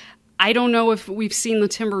 So I don't know if we've seen the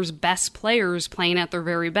Timbers' best players playing at their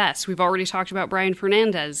very best. We've already talked about Brian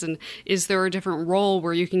Fernandez, and is there a different role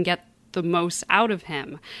where you can get the most out of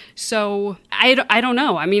him. So I don't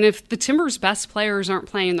know. I mean, if the Timbers' best players aren't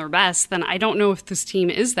playing their best, then I don't know if this team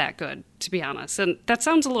is that good, to be honest. And that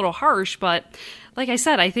sounds a little harsh, but like I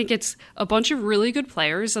said, I think it's a bunch of really good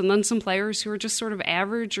players and then some players who are just sort of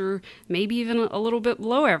average or maybe even a little bit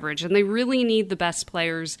below average. And they really need the best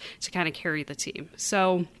players to kind of carry the team.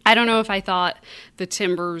 So I don't know if I thought the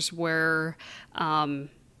Timbers were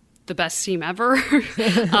the best team ever.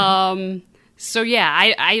 So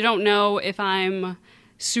yeah, I don't know if I'm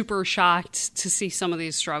super shocked to see some of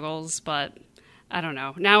these struggles, but I don't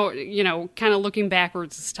know. Now, kind of looking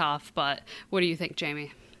backwards is tough, but what do you think,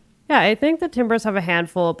 Jamie? Yeah, I think the Timbers have a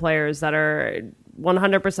handful of players that are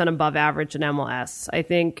 100% above average in MLS. I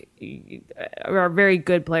think are very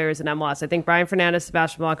good players in MLS. I think Brian Fernandez,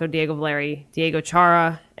 Sebastian Blanco, Diego Valeri, Diego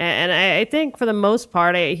Chara, and I think for the most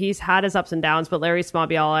part, he's had his ups and downs, but Larry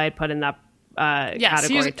Smabiala I'd put in that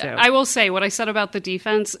category too. I will say what I said about the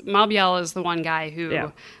defense, Mabiala is the one guy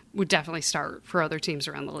who would definitely start for other teams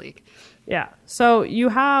around the league. Yeah. So you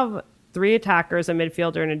have 3 attackers, a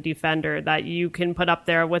midfielder, and a defender that you can put up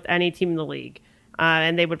there with any team in the league.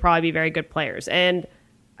 And they would probably be very good players. And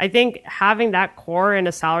I think having that core in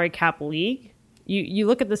a salary cap league, you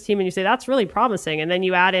look at this team and you say, that's really promising. And then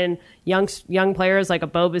you add in young players like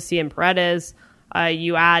Abobasi and Paredes.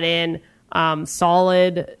 You add in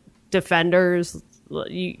solid defenders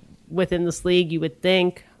within this league, you would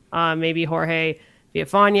think. Maybe Jorge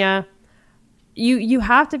Villafana. You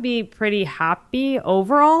have to be pretty happy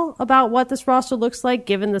overall about what this roster looks like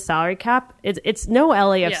given the salary cap. It's no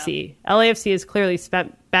LAFC. Yeah. LAFC has clearly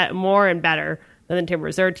spent more and better than the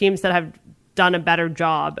Timbers. There are teams that have done a better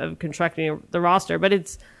job of constructing the roster,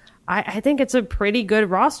 but I think it's a pretty good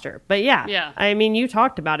roster. But yeah, I mean, you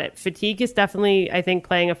talked about it. Fatigue is definitely, I think,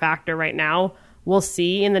 playing a factor right now. We'll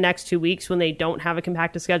see in the next 2 weeks when they don't have a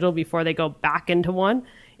compacted schedule before they go back into one,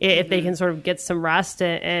 if they can sort of get some rest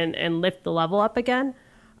and lift the level up again.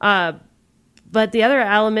 But the other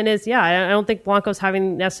element is, I don't think Blanco's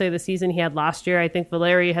having necessarily the season he had last year. I think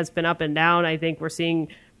Valeri has been up and down. I think we're seeing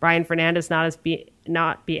Brian Fernandez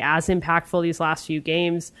not be as impactful these last few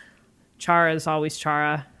games. Chara is always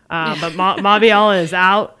Chara. But Mabiala is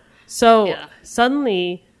out. So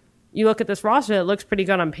suddenly you look at this roster, it looks pretty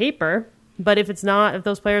good on paper. But if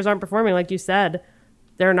those players aren't performing, like you said,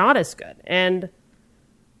 they're not as good. And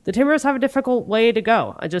the Timbers have a difficult way to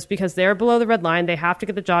go just because they're below the red line. They have to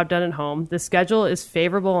get the job done at home. The schedule is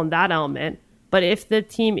favorable in that element. But if the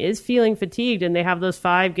team is feeling fatigued and they have those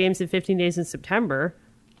 5 games in 15 days in September,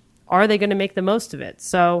 are they going to make the most of it?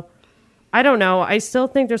 So I don't know. I still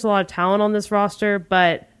think there's a lot of talent on this roster,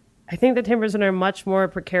 but I think the Timbers are in a much more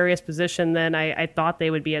precarious position than I thought they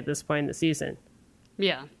would be at this point in the season.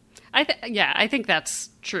 Yeah. I think that's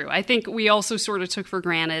true. I think we also sort of took for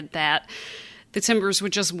granted that the Timbers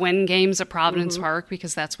would just win games at Providence Park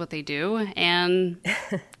because that's what they do. And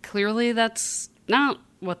clearly that's not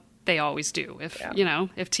what they always do.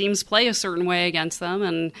 If teams play a certain way against them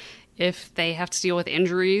and if they have to deal with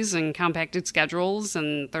injuries and compacted schedules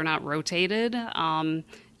and they're not rotated,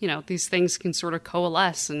 these things can sort of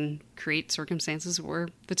coalesce and create circumstances where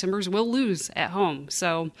the Timbers will lose at home.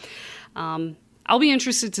 So I'll be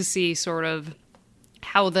interested to see sort of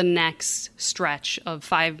how the next stretch of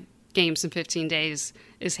 5 games in 15 days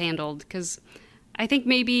is handled, because I think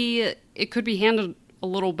maybe it could be handled a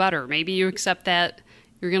little better. Maybe you accept that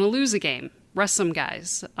you're going to lose a game, rest some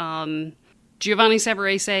guys. Giovanni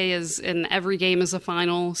Savarese is in every game as a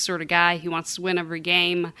final sort of guy. He wants to win every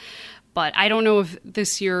game, but I don't know if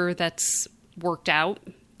this year that's worked out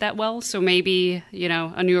that well. So maybe,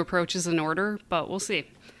 a new approach is in order, but we'll see.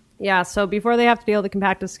 Yeah, so before they have to deal with the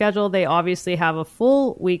compacted schedule, they obviously have a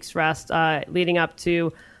full week's rest leading up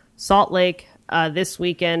to Salt Lake this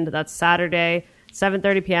weekend. That's Saturday,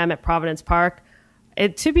 7:30 p.m. at Providence Park.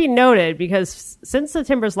 It to be noted, because since the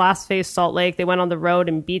Timbers last faced Salt Lake, they went on the road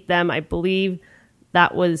and beat them. I believe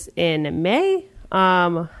that was in May.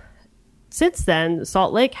 Since then,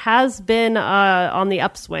 Salt Lake has been on the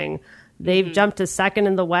upswing. They've jumped to second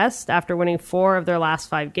in the West after winning 4 of their last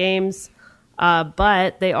 5 games.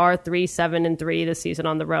 But they are 3-7-3 this season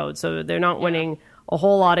on the road. So they're not winning a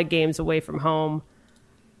whole lot of games away from home.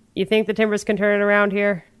 You think the Timbers can turn it around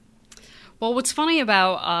here? Well, what's funny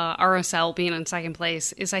about RSL being in second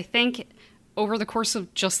place is I think over the course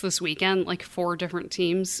of just this weekend, like 4 different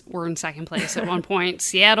teams were in second place at one point.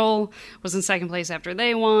 Seattle was in second place after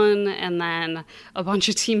they won, and then a bunch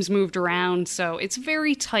of teams moved around. So it's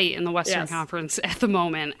very tight in the Western Conference at the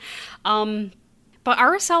moment. But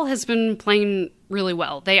RSL has been playing really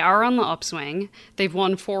well. They are on the upswing. They've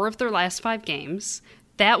won 4 of their last 5 games.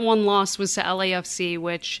 that one loss was to LAFC,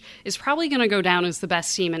 which is probably going to go down as the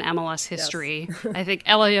best team in MLS history. Yes. I think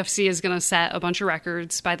LAFC is going to set a bunch of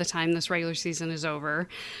records by the time this regular season is over.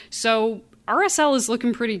 So RSL is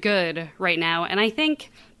looking pretty good right now, and I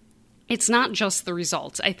think it's not just the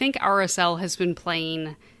results. I think RSL has been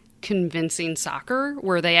playing convincing soccer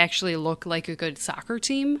where they actually look like a good soccer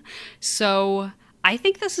team. So I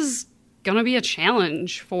think this is going to be a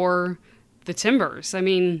challenge for the Timbers. I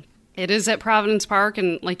mean, it is at Providence Park,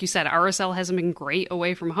 and like you said, RSL hasn't been great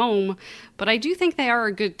away from home, but I do think they are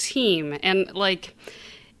a good team. And like,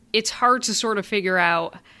 it's hard to sort of figure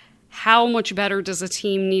out how much better does a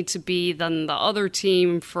team need to be than the other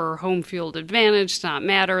team for home field advantage to not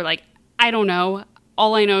matter. Like, I don't know.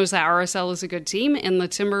 All I know is that RSL is a good team, and the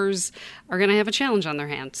Timbers are going to have a challenge on their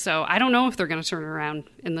hands. So I don't know if they're going to turn around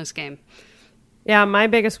in this game. Yeah, my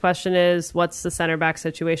biggest question is, what's the center back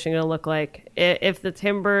situation going to look like? If the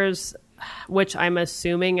Timbers, which I'm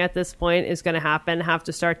assuming at this point is going to happen, have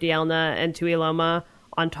to start Dielna and Tuiloma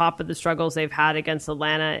on top of the struggles they've had against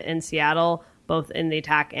Atlanta and Seattle, both in the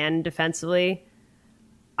attack and defensively,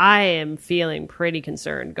 I am feeling pretty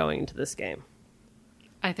concerned going into this game.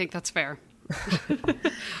 I think that's fair.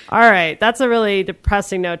 All right. That's a really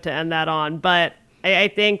depressing note to end that on. But I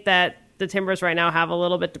think that the Timbers right now have a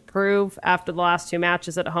little bit to prove after the last two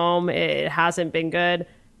matches at home. It hasn't been good.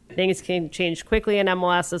 Things can change quickly in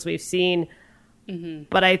MLS, as we've seen. Mm-hmm.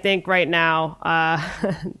 But I think right now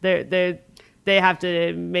they have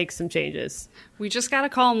to make some changes. We just got to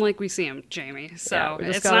call them like we see them, Jamie. So yeah,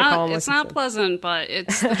 it's not pleasant, but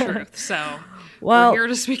it's the truth. So we're here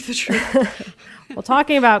to speak the truth. Well,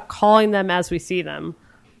 talking about calling them as we see them,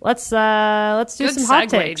 let's do Good some hot segue,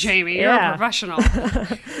 takes. Jamie. You're a professional.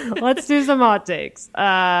 Let's do some hot takes.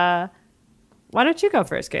 Why don't you go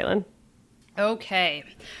first, Caitlin? Okay.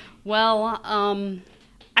 Well,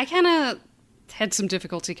 I kind of had some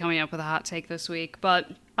difficulty coming up with a hot take this week,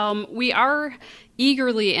 but we are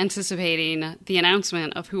eagerly anticipating the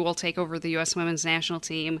announcement of who will take over the U.S. women's national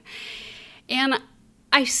team. And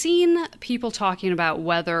I've seen people talking about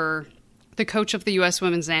whether the coach of the U.S.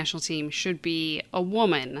 women's national team should be a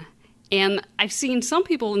woman. And I've seen some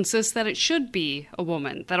people insist that it should be a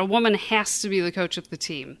woman, that a woman has to be the coach of the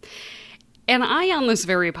team. And I, on this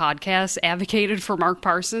very podcast, advocated for Mark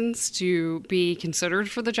Parsons to be considered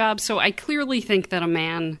for the job. So I clearly think that a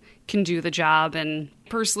man can do the job, and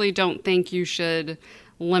personally don't think you should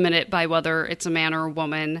limit it by whether it's a man or a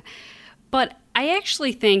woman. But I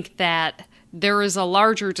actually think that there is a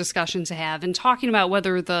larger discussion to have, and talking about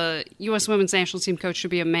whether the U.S. women's national team coach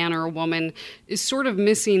should be a man or a woman is sort of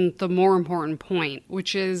missing the more important point,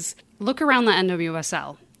 which is look around the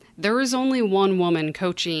NWSL. There is only one woman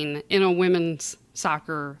coaching in a women's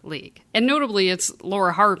soccer league. And notably, it's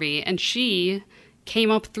Laura Harvey, and she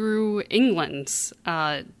came up through England's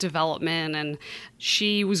development, and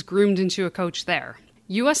she was groomed into a coach there.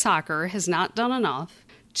 U.S. Soccer has not done enough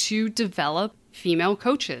to develop female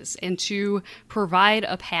coaches and to provide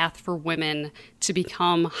a path for women to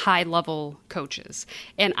become high-level coaches.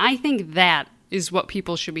 And I think that is what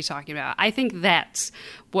people should be talking about. I think that's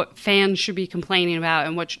what fans should be complaining about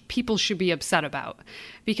and what people should be upset about.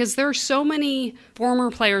 Because there are so many former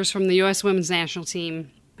players from the U.S. women's national team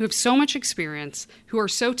who have so much experience, who are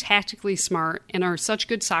so tactically smart and are such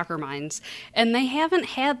good soccer minds, and they haven't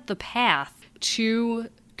had the path to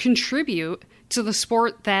contribute to the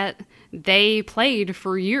sport that they played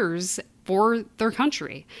for years for their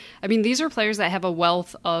country. I mean, these are players that have a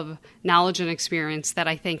wealth of knowledge and experience that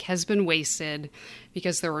I think has been wasted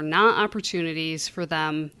because there were not opportunities for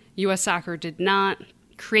them. U.S. Soccer did not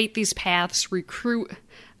create these paths, recruit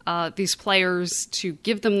these players to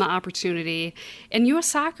give them the opportunity. And U.S.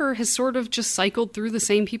 Soccer has sort of just cycled through the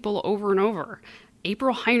same people over and over.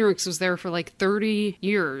 April Heinrichs was there for like 30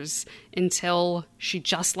 years until she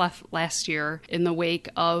just left last year in the wake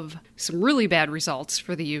of some really bad results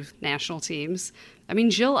for the youth national teams. I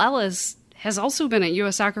mean, Jill Ellis has also been at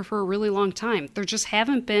U.S. Soccer for a really long time. There just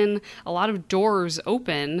haven't been a lot of doors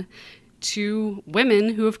open to women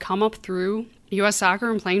who have come up through U.S.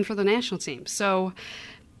 Soccer and playing for the national team. So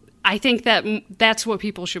I think that that's what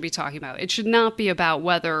people should be talking about. It should not be about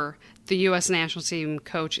whether the U.S. national team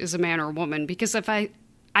coach is a man or a woman, because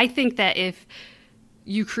I think that if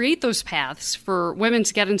you create those paths for women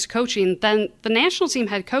to get into coaching, then the national team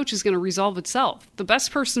head coach is going to resolve itself. The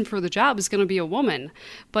best person for the job is going to be a woman,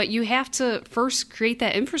 but you have to first create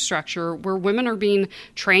that infrastructure where women are being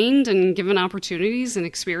trained and given opportunities and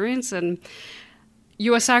experience. And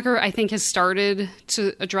U.S. Soccer, I think, has started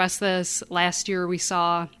to address this. Last year we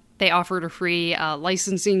saw They offered a free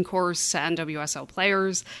licensing course to NWSL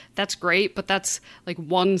players. That's great, but that's like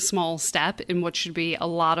one small step in what should be a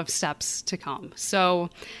lot of steps to come.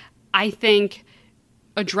 So I think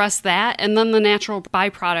address that, and then the natural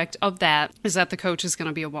byproduct of that is that the coach is going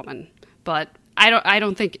to be a woman. But I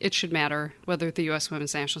don't think it should matter whether the U.S.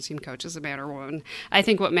 women's national team coach is a man or a woman. I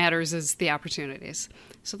think what matters is the opportunities.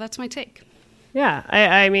 So that's my take. Yeah,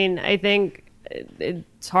 I mean, I think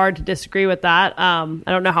it's hard to disagree with that. I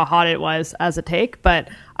don't know how hot it was as a take, but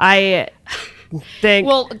I think...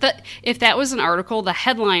 Well, if that was an article, the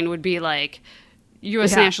headline would be like,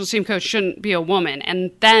 U.S. national team coach shouldn't be a woman.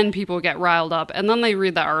 And then people get riled up. And then they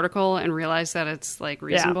read the article and realize that it's like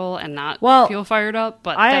reasonable and not feel fired up.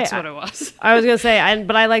 But that's what it was. I was going to say,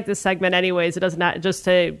 but I like this segment anyways. It doesn't just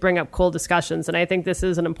to bring up cool discussions. And I think this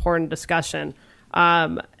is an important discussion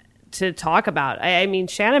to talk about. I mean,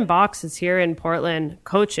 Shannon Box is here in Portland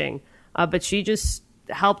coaching, but she just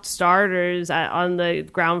helped starters on the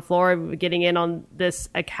ground floor getting in on this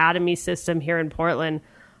academy system here in Portland.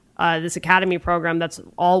 This academy program that's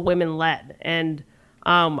all women led. And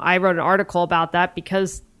I wrote an article about that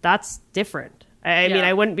because that's different. I mean,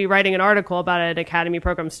 I wouldn't be writing an article about an academy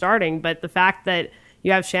program starting, but the fact that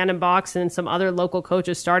you have Shannon Box and some other local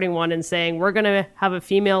coaches starting one and saying, we're going to have a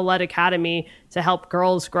female led academy to help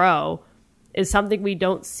girls grow is something we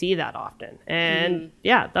don't see that often. And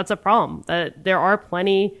that's a problem. There are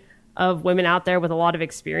plenty of women out there with a lot of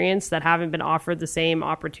experience that haven't been offered the same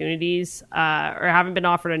opportunities or haven't been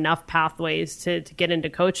offered enough pathways to get into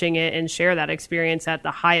coaching it and share that experience at the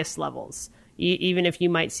highest levels. Even if you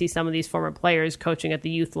might see some of these former players coaching at the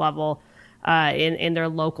youth level in their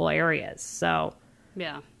local areas. So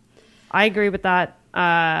yeah, I agree with that.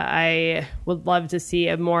 I would love to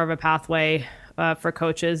see more of a pathway for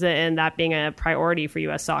coaches and that being a priority for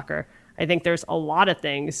U.S. soccer. I think there's a lot of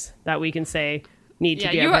things that we can say need to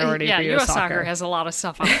be a priority for U.S. soccer has a lot of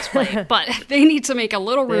stuff on its plate, but they need to make a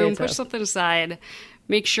little room, push something aside,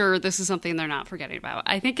 make sure this is something they're not forgetting about.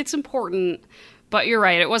 I think it's important, but you're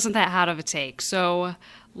right, it wasn't that hot of a take. So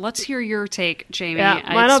let's hear your take, Jamie. Yeah,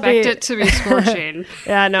 I expect it to be scorching.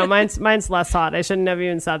 Yeah, no, mine's less hot. I shouldn't have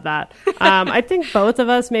even said that. I think both of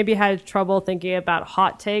us maybe had trouble thinking about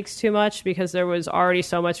hot takes too much because there was already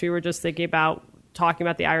so much we were just thinking about talking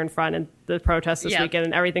about the Iron Front and the protests this weekend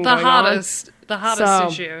and everything going on. The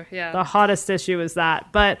hottest issue, yeah. The hottest issue is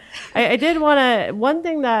that. But I did want to... One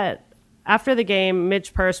thing that, after the game,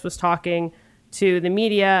 Midge Purce was talking to the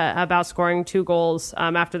media about scoring 2 goals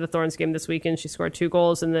after the Thorns game this weekend. She scored 2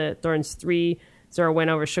 goals in the Thorns 3-0 win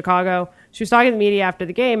over Chicago. She was talking to the media after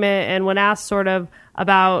the game, and when asked sort of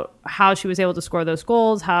about how she was able to score those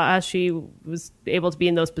goals, how she was able to be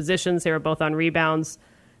in those positions, they were both on rebounds,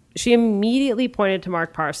 she immediately pointed to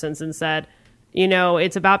Mark Parsons and said, you know,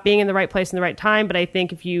 it's about being in the right place in the right time, but I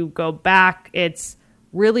think if you go back, it's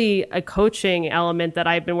really a coaching element that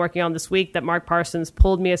I've been working on this week that Mark Parsons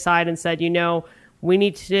pulled me aside and said, you know, we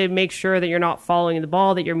need to make sure that you're not following the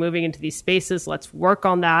ball, that you're moving into these spaces. Let's work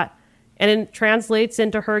on that. And it translates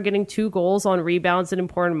into her getting 2 goals on rebounds in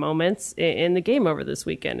important moments in the game over this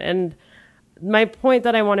weekend. And my point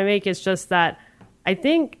that I want to make is just that I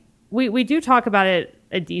think we do talk about it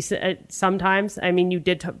sometimes. I mean, you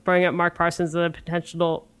did bring up Mark Parsons as a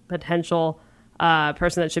potential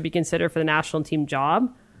person that should be considered for the national team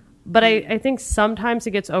job. But I think sometimes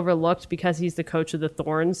it gets overlooked because he's the coach of the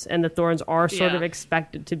Thorns, and the Thorns are sort of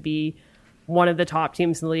expected to be one of the top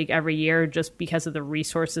teams in the league every year just because of the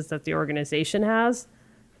resources that the organization has.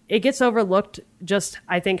 It gets overlooked just,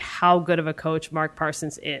 I think, how good of a coach Mark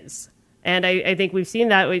Parsons is. And I think we've seen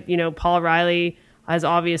that with, you know, Paul Riley has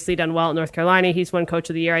obviously done well at North Carolina. He's won Coach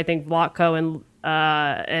of the Year. I think Vlatko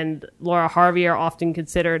and Laura Harvey are often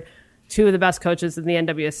considered 2 of the best coaches in the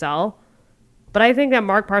NWSL. But I think that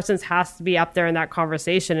Mark Parsons has to be up there in that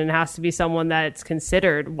conversation and has to be someone that's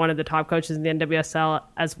considered one of the top coaches in the NWSL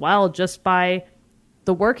as well, just by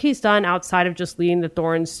the work he's done outside of just leading the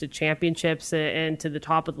Thorns to championships and to the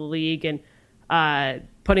top of the league and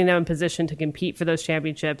putting them in position to compete for those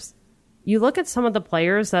championships. You look at some of the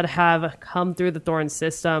players that have come through the Thorns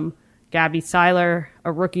system. Gabby Seiler,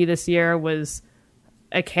 a rookie this year, was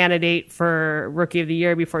a candidate for Rookie of the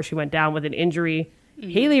Year before she went down with an injury.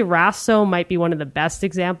 Haley Rasso might be one of the best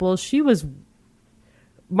examples.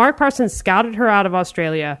 Mark Parsons scouted her out of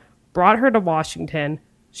Australia, brought her to Washington.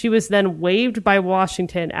 She was then waived by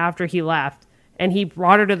Washington after he left, and he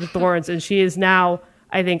brought her to the Thorns, and she is now,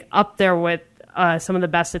 I think, up there with some of the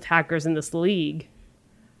best attackers in this league.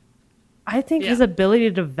 I think his ability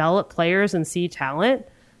to develop players and see talent,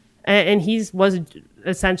 and he was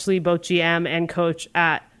essentially both GM and coach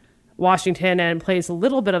at Washington and plays a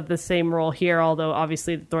little bit of the same role here, although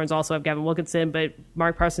obviously the Thorns also have Gavin Wilkinson, but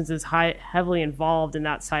Mark Parsons is heavily involved in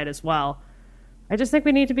that side as well. I just think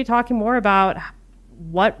we need to be talking more about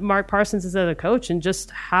what Mark Parsons is as a coach and just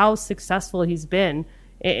how successful he's been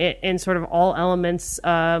in sort of all elements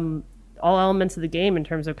of the game in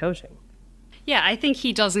terms of coaching. Yeah, I think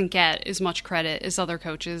he doesn't get as much credit as other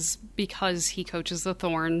coaches because he coaches the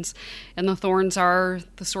Thorns, and the Thorns are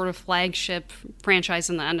the sort of flagship franchise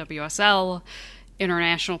in the NWSL.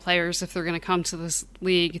 International players, if they're going to come to this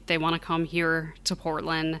league, they want to come here to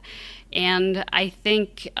Portland. And I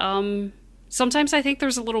think sometimes I think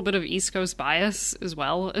there's a little bit of East Coast bias as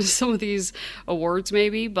well as some of these awards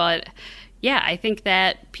maybe, but yeah, I think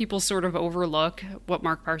that people sort of overlook what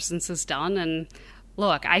Mark Parsons has done. And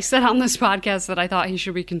look, I said on this podcast that I thought he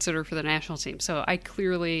should be considered for the national team, so I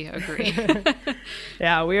clearly agree.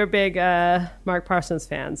 Yeah, we are big Mark Parsons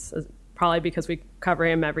fans, probably because we cover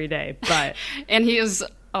him every day. But and he is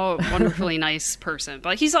a wonderfully nice person,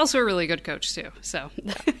 but he's also a really good coach too. So,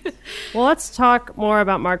 well, let's talk more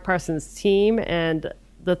about Mark Parsons' team. And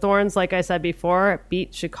the Thorns, like I said before,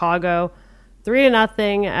 beat Chicago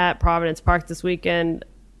 3-0 at Providence Park this weekend.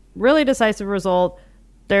 Really decisive result.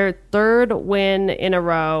 Their third win in a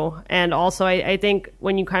row. And also, I think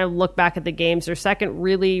when you kind of look back at the games, their second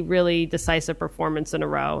really, really decisive performance in a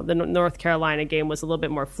row. The North Carolina game was a little bit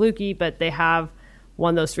more fluky, but they have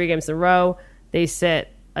won those 3 games in a row. They sit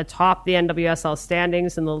atop the NWSL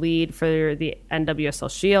standings in the lead for the NWSL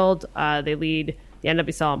Shield. They lead the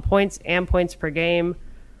NWSL in points and points per game.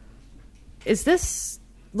 Is this,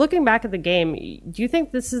 looking back at the game, do you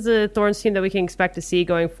think this is a Thorns team that we can expect to see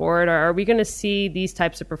going forward, or are we going to see these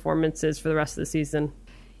types of performances for the rest of the season?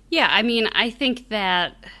 Yeah, I mean, I think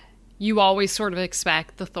that you always sort of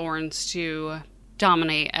expect the Thorns to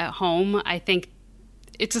dominate at home. I think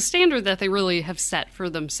it's a standard that they really have set for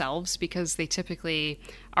themselves because they typically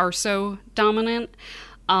are so dominant.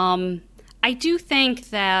 I do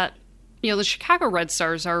think that, the Chicago Red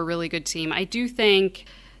Stars are a really good team. I do think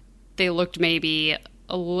they looked maybe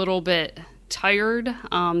a little bit tired.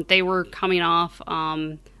 They were coming off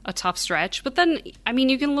a tough stretch. But then, I mean,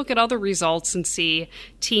 you can look at other results and see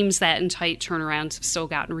teams that in tight turnarounds have still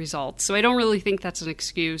gotten results. So I don't really think that's an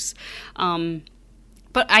excuse.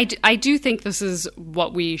 But I do think this is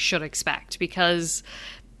what we should expect because,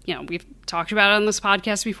 we've talked about it on this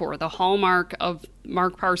podcast before. The hallmark of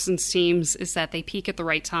Mark Parsons' teams is that they peak at the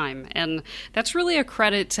right time. And that's really a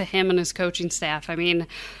credit to him and his coaching staff. I mean,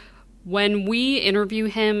 when we interview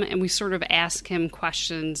him and we sort of ask him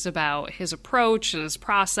questions about his approach and his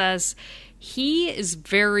process, he is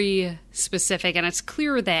very specific. And it's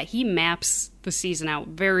clear that he maps the season out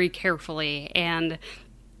very carefully. And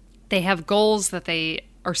they have goals that they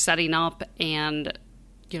are setting up and,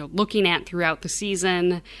 looking at throughout the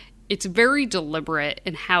season. It's very deliberate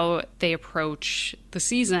in how they approach the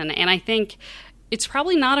season. And I think it's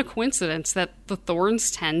probably not a coincidence that the Thorns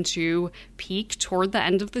tend to peak toward the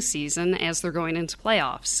end of the season as they're going into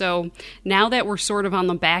playoffs. So now that we're sort of on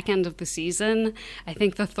the back end of the season, I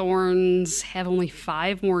think the Thorns have only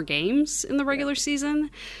 5 more games in the regular season.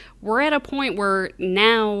 We're at a point where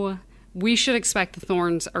now we should expect the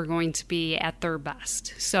Thorns are going to be at their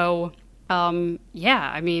best. So,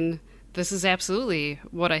 I mean, this is absolutely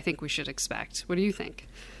what I think we should expect. What do you think?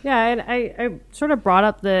 Yeah, and I sort of brought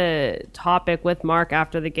up the topic with Mark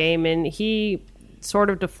after the game, and he sort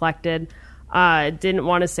of deflected, didn't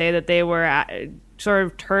want to say that they were sort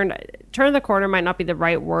of turned the corner might not be the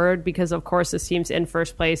right word because, of course, this team's in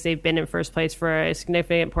first place. They've been in first place for a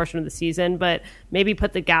significant portion of the season, but maybe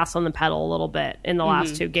put the gas on the pedal a little bit in the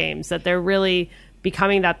last 2 games, that they're really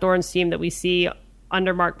becoming that Thorns team that we see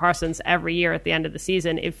under Mark Parsons every year at the end of the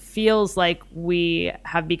season. It feels like we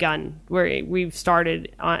have begun where we've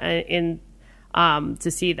started to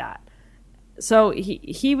see that. So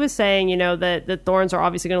he was saying, that the Thorns are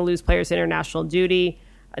obviously going to lose players to international duty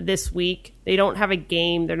this week. They don't have a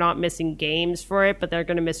game. They're not missing games for it, but they're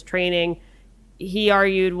going to miss training. He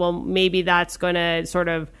argued, well, maybe that's going to sort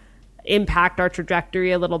of impact our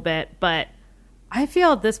trajectory a little bit, but I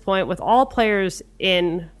feel at this point, with all players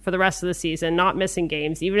in for the rest of the season, not missing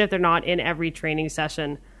games, even if they're not in every training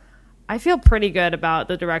session, I feel pretty good about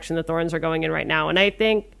the direction the Thorns are going in right now. And I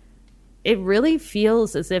think it really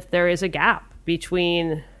feels as if there is a gap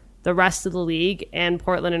between the rest of the league and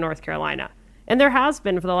Portland and North Carolina. And there has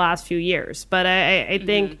been for the last few years. But I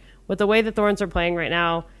think with the way the Thorns are playing right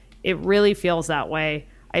now, it really feels that way.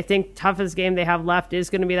 I think toughest game they have left is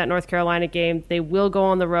going to be that North Carolina game. They will go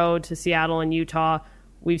on the road to Seattle and Utah.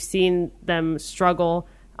 We've seen them struggle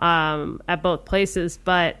at both places,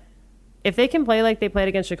 but if they can play like they played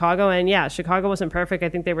against Chicago, and yeah, Chicago wasn't perfect. I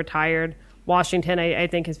think they were tired. Washington, I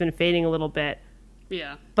think, has been fading a little bit.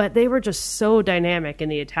 Yeah. But they were just so dynamic in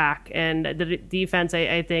the attack. And the defense,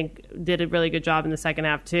 I think, did a really good job in the second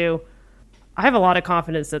half, too. I have a lot of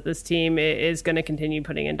confidence that this team is going to continue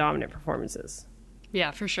putting in dominant performances.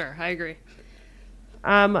 Yeah, for sure. I agree.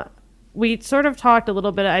 We sort of talked a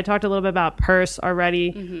little bit. I talked a little bit about Purse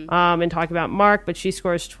already and talked about Mark, but she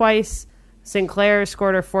scores twice. Sinclair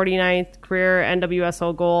scored her 49th career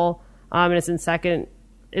NWSL goal and is second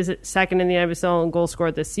in the NWSL in goal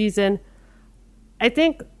scored this season. I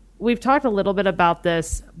think we've talked a little bit about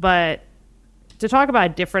this, but to talk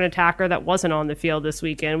about a different attacker that wasn't on the field this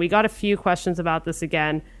weekend, we got a few questions about this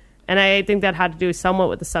again, and I think that had to do somewhat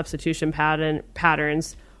with the substitution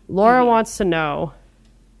patterns. Laura wants to know,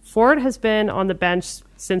 Ford has been on the bench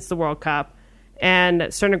since the World Cup, and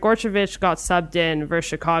Crnogorčević got subbed in versus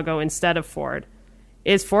Chicago instead of Ford.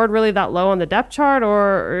 Is Ford really that low on the depth chart,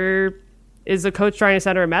 or is the coach trying to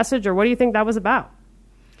send her a message, or what do you think that was about?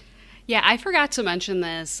 Yeah, I forgot to mention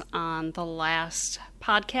this on the last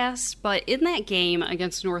podcast, but in that game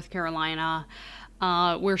against North Carolina,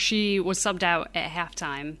 where she was subbed out at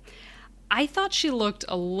halftime, I thought she looked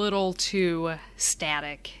a little too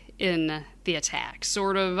static in the attack,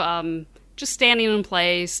 sort of just standing in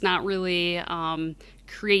place, not really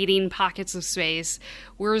creating pockets of space.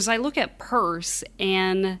 Whereas I look at Purse,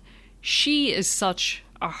 and she is such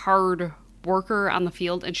a hard worker on the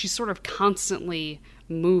field, and she's sort of constantly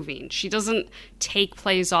moving. She doesn't take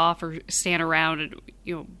plays off or stand around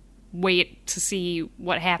and wait to see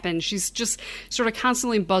what happens. She's just sort of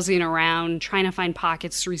constantly buzzing around, trying to find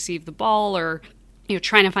pockets to receive the ball, or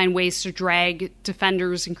trying to find ways to drag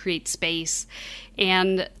defenders and create space.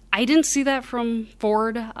 And I didn't see that from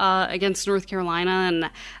Ford against North Carolina,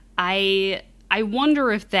 and I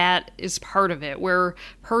wonder if that is part of it, where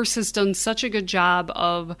Purse has done such a good job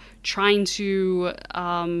of trying to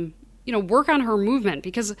work on her movement,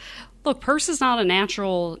 because look, Purse is not a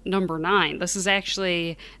natural number 9. This is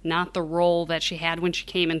actually not the role that she had when she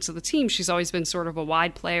came into the team. She's always been sort of a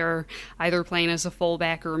wide player, either playing as a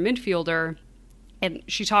fullback or a midfielder. And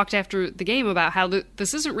she talked after the game about how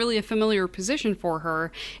this isn't really a familiar position for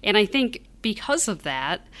her. And I think because of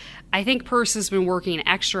that, I think Purse has been working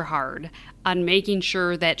extra hard on making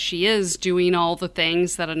sure that she is doing all the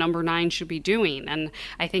things that a number 9 should be doing. And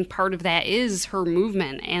I think part of that is her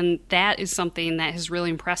movement. And that is something that has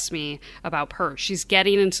really impressed me about Purse. She's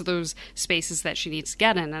getting into those spaces that she needs to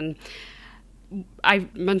get in. And I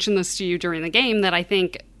mentioned this to you during the game, that I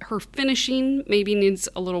think her finishing maybe needs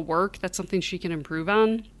a little work. That's something she can improve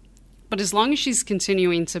on. But as long as she's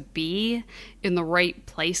continuing to be in the right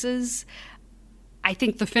places, I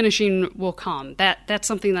think the finishing will come. That's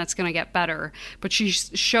something that's going to get better. But she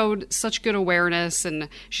showed such good awareness, and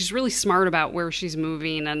she's really smart about where she's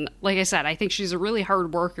moving. And like I said, I think she's a really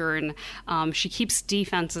hard worker, and she keeps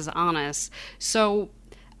defenses honest. So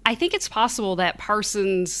I think it's possible that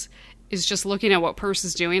Parsons is just looking at what Purse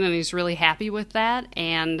is doing, and he's really happy with that.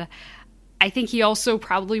 And I think he also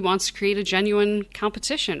probably wants to create a genuine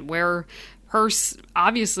competition where Purse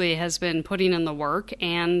obviously has been putting in the work,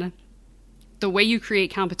 and the way you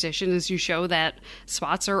create competition is you show that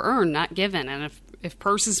spots are earned, not given. And if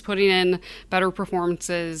Purse is putting in better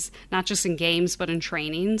performances, not just in games but in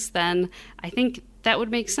trainings, then I think that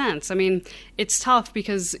would make sense. I mean, it's tough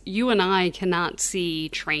because you and I cannot see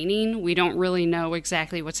training. We don't really know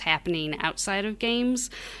exactly what's happening outside of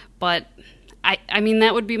games. But I mean,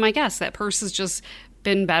 that would be my guess, that Purse has just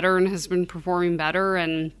been better and has been performing better,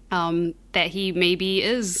 and that he maybe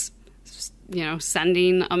is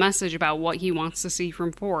sending a message about what he wants to see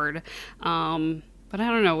from Ford. But I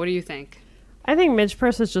don't know. What do you think? I think Midge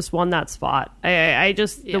Purse has just won that spot.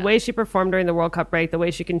 The way she performed during the World Cup break, the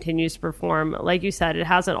way she continues to perform, like you said, it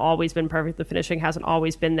hasn't always been perfect. The finishing hasn't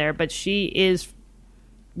always been there, but she's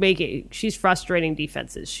frustrating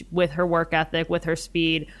defenses with her work ethic, with her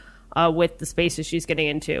speed, with the spaces she's getting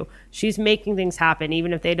into. She's making things happen,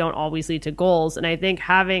 even if they don't always lead to goals. And I think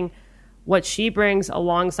having what she brings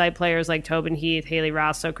alongside players like Tobin Heath, Haley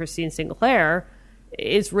Rasso, Christine Sinclair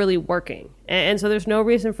is really working. And so there's no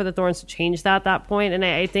reason for the Thorns to change that at that point. And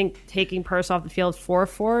I think taking Purse off the field for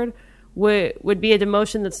Ford would be a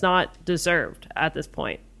demotion that's not deserved at this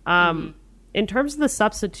point. In terms of the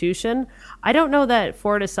substitution, I don't know that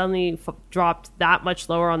Ford has suddenly dropped that much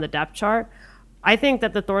lower on the depth chart. I think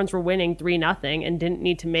that the Thorns were winning 3-0 and didn't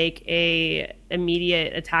need to make a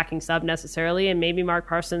immediate attacking sub necessarily. And maybe Mark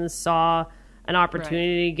Parsons saw an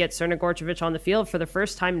opportunity to get Crnogorčević on the field for the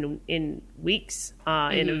first time in weeks.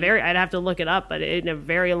 I'd have to look it up, but in a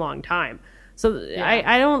very long time. So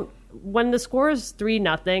yeah. when the score is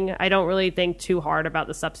 3-0, I don't really think too hard about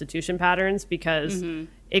the substitution patterns because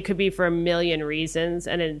it could be for a million reasons,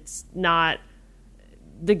 and it's not.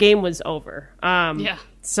 The game was over.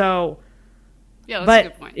 So. Yeah, that's a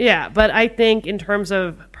good point. Yeah, but I think in terms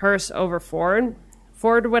of Purse over Ford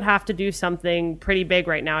would have to do something pretty big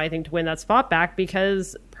right now, I think, to win that spot back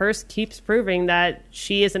because Purse keeps proving that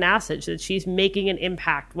she is an asset, that she's making an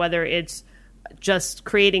impact, whether it's just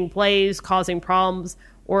creating plays, causing problems,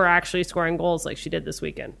 or actually scoring goals like she did this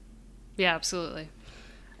weekend. Yeah, absolutely.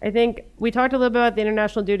 I think we talked a little bit about the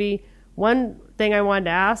international duty. One thing I wanted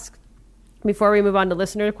to ask before we move on to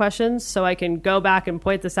listener questions, so I can go back and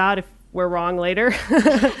point this out if we're wrong later.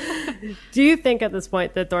 Do you think at this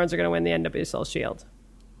point that Thorns are going to win the NWSL Shield?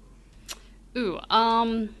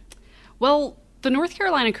 Well, the North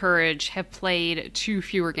Carolina Courage have played 2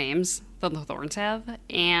 fewer games than the Thorns have.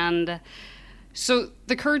 And so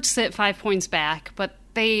the Courage sit 5 points back, but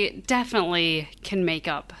they definitely can make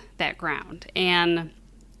up that ground. And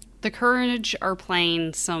the Courage are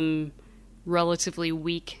playing some relatively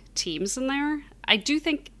weak teams in there. I do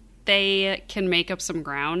think they can make up some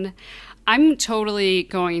ground. I'm totally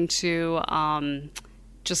going to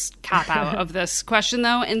just cop out of this question,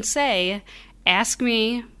 though, and say, ask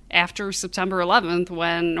me after September 11th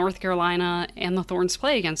when North Carolina and the Thorns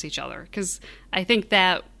play against each other, because I think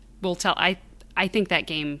that will tell. I think that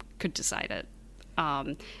game could decide it.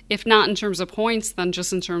 If not in terms of points, then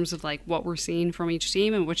just in terms of like what we're seeing from each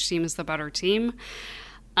team and which team is the better team.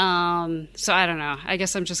 So I don't know. I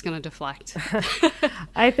guess I'm just going to deflect.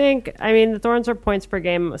 The Thorns are points per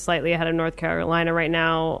game slightly ahead of North Carolina right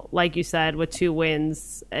now, like you said, with 2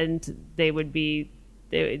 wins, and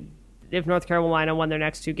if North Carolina won their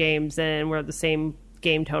next 2 games and were the same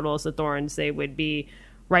game total as the Thorns, they would be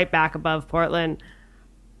right back above Portland.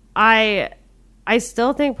 I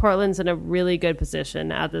still think Portland's in a really good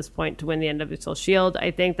position at this point to win the NWSL Shield. I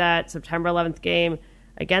think that September 11th game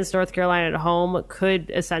against North Carolina at home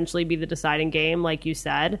could essentially be the deciding game, like you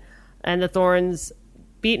said. And the Thorns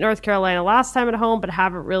beat North Carolina last time at home, but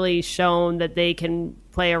haven't really shown that they can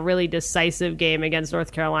play a really decisive game against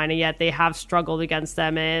North Carolina yet. They have struggled against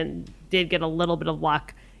them and did get a little bit of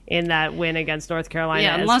luck in that win against North Carolina.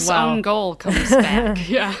 Yeah, unless own goal comes back.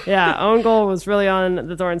 Yeah, own goal was really on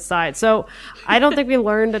the Thorns' side. So I don't think we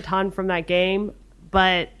learned a ton from that game,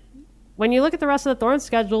 but when you look at the rest of the Thorns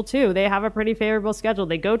schedule, too, they have a pretty favorable schedule.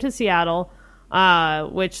 They go to Seattle,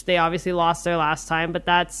 which they obviously lost their last time, but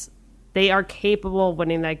they are capable of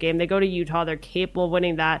winning that game. They go to Utah. They're capable of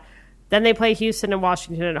winning that. Then they play Houston and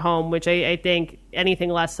Washington at home, which I think anything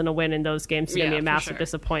less than a win in those games is going to be a massive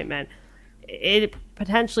disappointment. It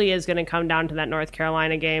potentially is going to come down to that North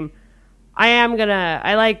Carolina game.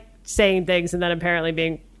 I like saying things and then apparently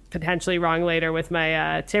being potentially wrong later with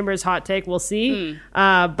my Timbers hot take. We'll see.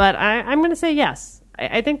 But I'm going to say yes.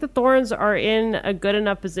 I think the Thorns are in a good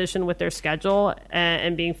enough position with their schedule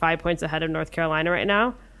and being 5 points ahead of North Carolina right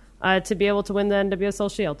now to be able to win the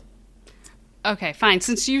NWSL Shield. Okay, fine.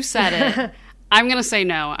 Since you said it, I'm going to say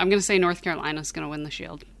no. I'm going to say North Carolina's going to win the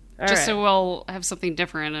Shield. So we'll have something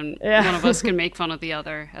different and one of us can make fun of the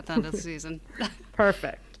other at the end of the season.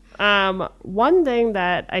 Perfect. One thing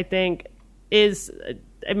that I think is,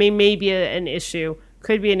 maybe an issue,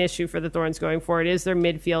 could be an issue for the Thorns going forward, is their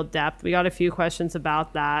midfield depth. We got a few questions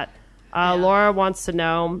about that. Laura wants to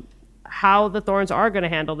know how the Thorns are going to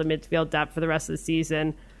handle the midfield depth for the rest of the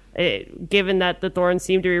season, given that the Thorns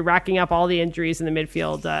seem to be racking up all the injuries in the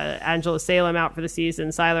midfield. Angela Salem out for the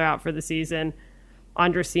season, Seiler out for the season.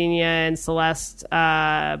 Andresina and Celeste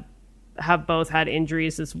have both had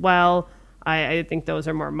injuries as well. I think those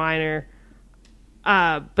are more minor.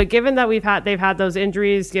 But given that they've had those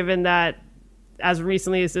injuries, given that as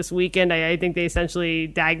recently as this weekend, I think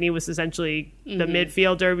Dagny was essentially the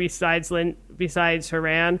midfielder besides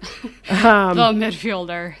Haran. The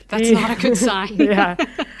midfielder. That's not a good sign. Yeah.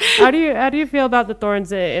 How do you feel about the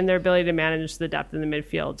Thorns in their ability to manage the depth in the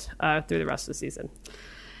midfield through the rest of the season?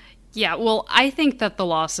 Yeah, well, I think that the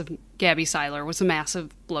loss of Gabby Seiler was a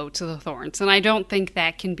massive blow to the Thorns, and I don't think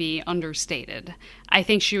that can be understated. I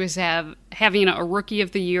think she was having a Rookie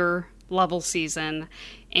of the Year level season,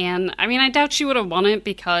 and I doubt she would have won it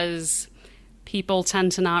because people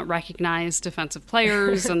tend to not recognize defensive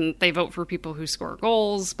players and they vote for people who score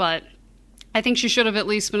goals, but I think she should have at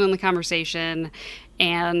least been in the conversation.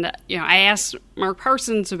 And, I asked Mark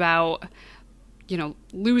Parsons about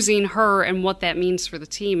losing her and what that means for the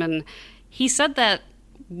team. And he said that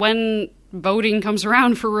when voting comes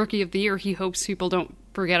around for Rookie of the Year, he hopes people don't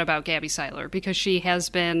forget about Gabby Seiler because she has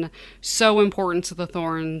been so important to the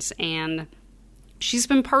Thorns. And she's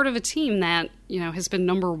been part of a team that, has been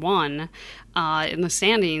number one in the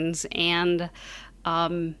standings. And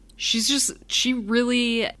she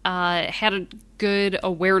really had a good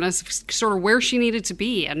awareness of sort of where she needed to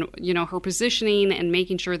be and, her positioning and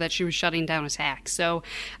making sure that she was shutting down attacks. So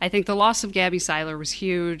I think the loss of Gabby Seiler was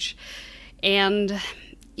huge. And,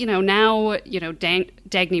 now,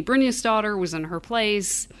 Dagny Brynjolfsdottir was in her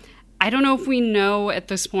place. I don't know if we know at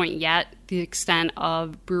this point yet the extent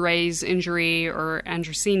of Bouret's injury or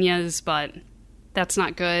Andresine's, but that's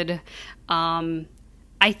not good. I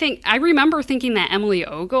remember thinking that Emily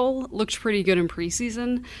Ogle looked pretty good in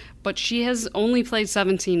preseason, but she has only played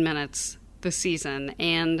 17 minutes this season,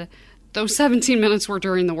 and those 17 minutes were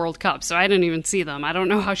during the World Cup, so I didn't even see them. I don't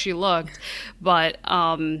know how she looked, but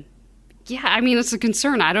it's a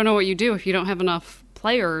concern. I don't know what you do if you don't have enough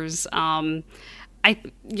players. They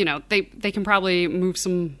can probably move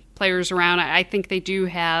some players around. I think they do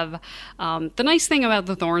have the nice thing about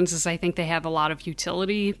the Thorns is I think they have a lot of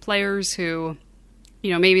utility players who,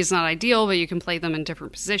 maybe it's not ideal, but you can play them in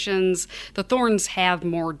different positions. The Thorns have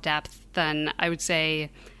more depth than I would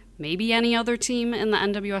say maybe any other team in the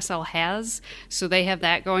NWSL has, so they have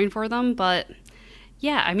that going for them. But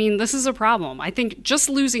yeah, this is a problem. I think just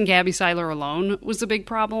losing Gabby Seiler alone was a big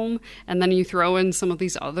problem, and then you throw in some of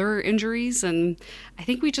these other injuries, and I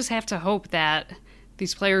think we just have to hope that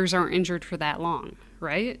these players aren't injured for that long,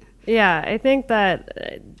 right? Yeah, I think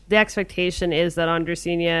that the expectation is that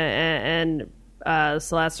Andresina and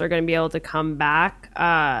Celeste are going to be able to come back.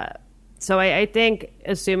 So I think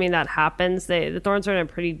assuming that happens, the Thorns are in a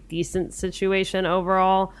pretty decent situation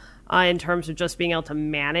overall in terms of just being able to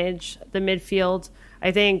manage the midfield.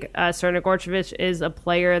 I think Serena Gorcevic is a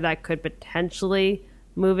player that could potentially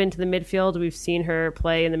move into the midfield. We've seen her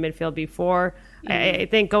play in the midfield before. I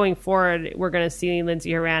think going forward, we're going to see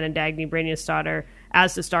Lindsey Horan and Dagny Brynjolfsdottir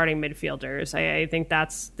as the starting midfielders. I think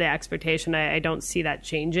that's the expectation. I don't see that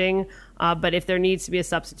changing. But if there needs to be a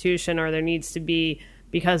substitution or there needs to be,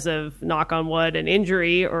 because of, knock on wood, an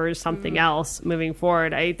injury or something else moving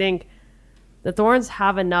forward, I think the Thorns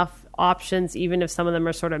have enough options, even if some of them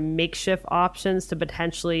are sort of makeshift options, to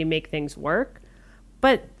potentially make things work.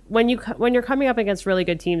 But when you're coming up against really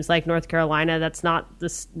good teams like North Carolina, that's not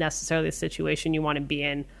necessarily the situation you want to be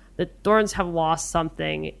in. The Thorns have lost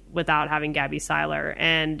something without having Gabby Seiler,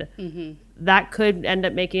 and that could end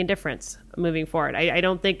up making a difference moving forward. I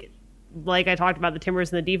don't think, like I talked about the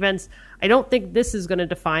Timbers and the defense, I don't think this is going to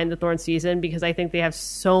define the Thorns season, because I think they have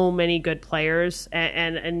so many good players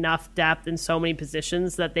and enough depth in so many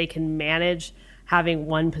positions that they can manage having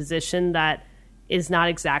one position that is not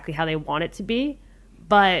exactly how they want it to be.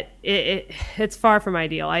 But it's far from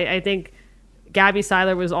ideal. I think Gabby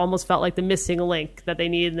Seiler was almost felt like the missing link that they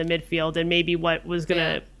needed in the midfield, and maybe what was going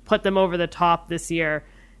to put them over the top this year.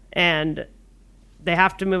 And they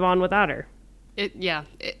have to move on without her.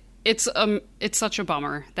 It's such a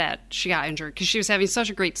bummer that she got injured, because she was having such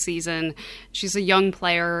a great season. She's a young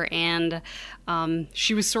player, and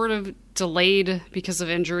she was sort of delayed because of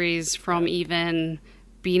injuries from even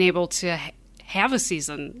being able to have a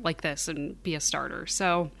season like this and be a starter.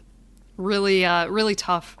 So really, really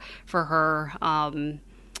tough for her.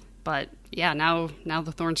 But yeah, now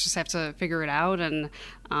the Thorns just have to figure it out, and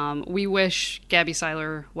we wish Gabby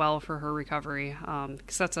Seiler well for her recovery,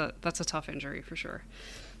 because that's a tough injury for sure.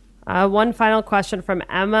 One final question from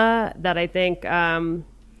Emma that I think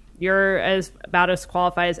you're about as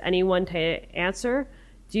qualified as anyone to answer.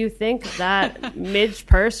 Do you think that Midge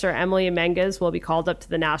Purce or Emily Menges will be called up to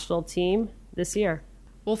the national team this year?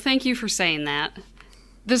 Well, thank you for saying that.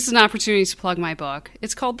 This is an opportunity to plug my book.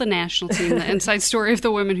 It's called The National Team, The Inside Story of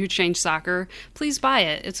the Women Who Changed Soccer. Please buy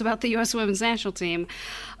it. It's about the U.S. women's national team.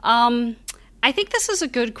 I think this is a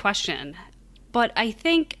good question, but I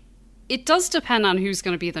think it does depend on who's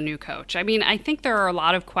going to be the new coach. I think there are a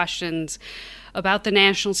lot of questions about the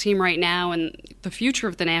national team right now and the future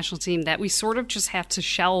of the national team that we sort of just have to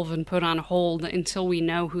shelve and put on hold until we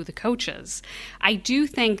know who the coach is. I do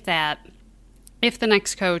think that if the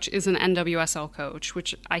next coach is an NWSL coach,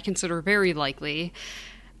 which I consider very likely,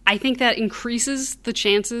 I think that increases the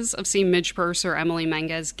chances of seeing Midge Purce or Emily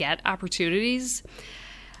Menges get opportunities.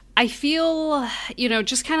 I feel,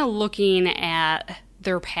 just kind of looking at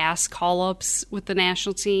their past call-ups with the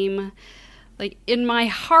national team, like in my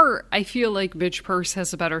heart, I feel like Midge Purce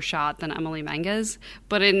has a better shot than Emily Menges.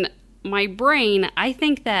 But in my brain, I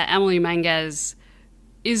think that Emily Menges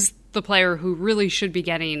is the player who really should be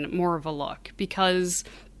getting more of a look, because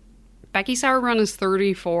Becky Sauerbrunn is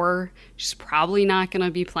 34. She's probably not going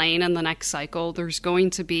to be playing in the next cycle. There's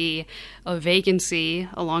going to be a vacancy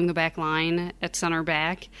along the back line at center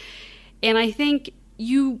back. And I think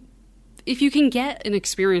if you can get an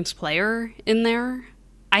experienced player in there,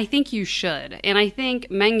 I think you should. And I think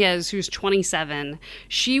Menges, who's 27,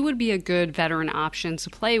 she would be a good veteran option to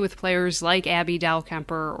play with players like Abby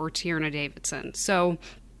Dahlkemper or Tierna Davidson. So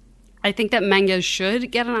I think that Menges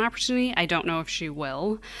should get an opportunity. I don't know if she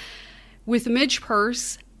will. With Midge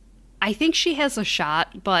Purce, I think she has a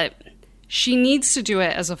shot, but she needs to do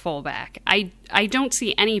it as a fullback. I don't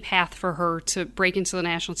see any path for her to break into the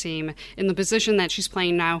national team in the position that she's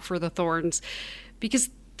playing now for the Thorns, because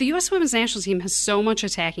the U.S. women's national team has so much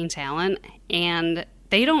attacking talent, and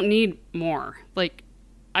they don't need more. Like,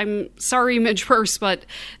 I'm sorry, Midge Purce, but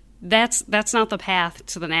that's not the path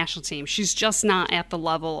to the national team. She's just not at the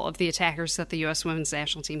level of the attackers that the U.S. women's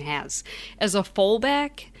national team has. As a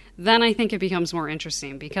fullback, then I think it becomes more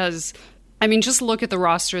interesting because, I mean, just look at the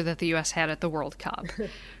roster that the U.S. had at the World Cup.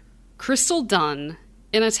 Crystal Dunn,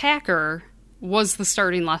 an attacker, was the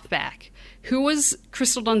starting left back. Who was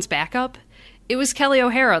Crystal Dunn's backup? It was Kelly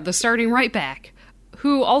O'Hara, the starting right back,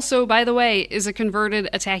 who also, by the way, is a converted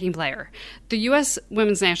attacking player. The U.S.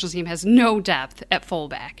 women's national team has no depth at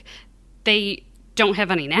fullback. They don't have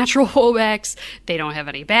any natural fullbacks. They don't have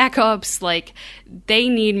any backups. Like, they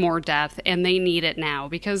need more depth, and they need it now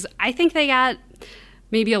because I think they got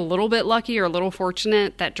maybe a little bit lucky or a little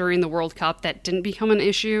fortunate that during the World Cup that didn't become an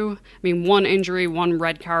issue. I mean, one injury, one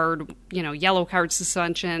red card, yellow card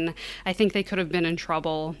suspension. I think they could have been in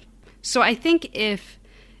trouble. So I think if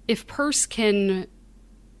Purce can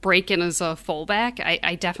break in as a fullback,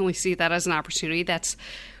 I definitely see that as an opportunity. That's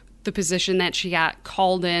the position that she got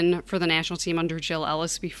called in for the national team under Jill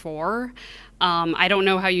Ellis before. I don't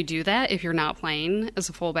know how you do that if you're not playing as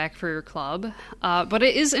a fullback for your club. But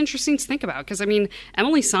it is interesting to think about because, I mean,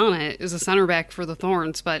 Emily Sonnet is a center back for the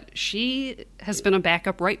Thorns, but she has been a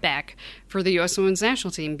backup right back for the U.S. women's national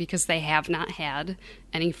team because they have not had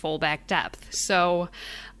any fullback depth. So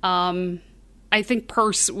I think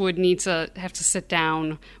Purce would need to have to sit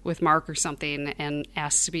down with Mark or something and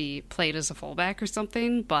ask to be played as a fullback or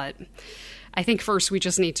something. But I think first we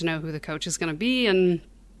just need to know who the coach is going to be. And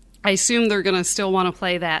I assume they're going to still want to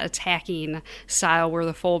play that attacking style where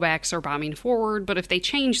the fullbacks are bombing forward. But if they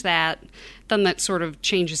change that, then that sort of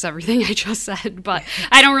changes everything I just said. But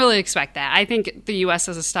I don't really expect that. I think the U.S.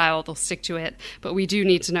 has a style, they'll stick to it. But we do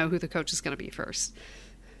need to know who the coach is going to be first.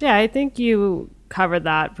 Yeah, I think you covered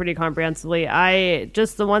that pretty comprehensively.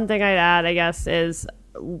 The one thing I'd add, I guess, is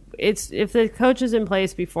if the coach is in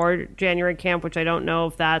place before January camp, which I don't know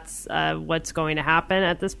if that's what's going to happen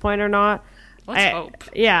at this point or not. Let's hope.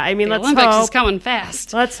 Yeah, I mean, the let's Olympics hope. is coming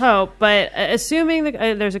fast. Let's hope. But assuming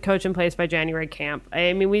there's a coach in place by January camp,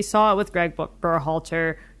 I mean, we saw it with Greg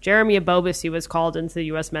Berhalter. Jeremy Abobasi was called into the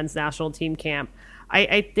U.S. men's national team camp.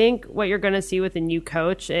 I think what you're going to see with a new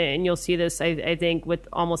coach, and you'll see this, I think, with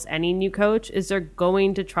almost any new coach, is they're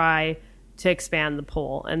going to try to expand the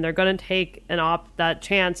pool. And they're going to take that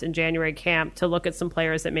chance in January camp to look at some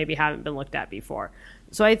players that maybe haven't been looked at before.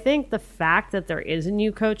 So I think the fact that there is a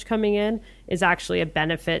new coach coming in is actually a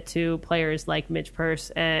benefit to players like Midge Purce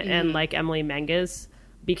and like Emily Menges.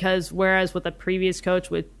 Because whereas with a previous coach,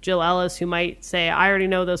 with Jill Ellis, who might say, I already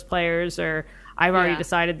know those players, or I've already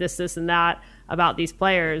decided this, and that about these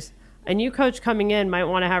players, a new coach coming in might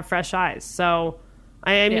want to have fresh eyes. So,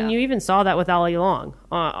 I mean, you even saw that with Ali Long,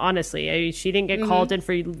 honestly. I mean, she didn't get called in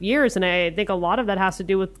for years, and I think a lot of that has to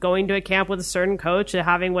do with going to a camp with a certain coach and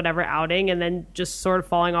having whatever outing and then just sort of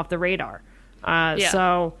falling off the radar.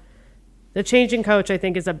 So the changing coach, I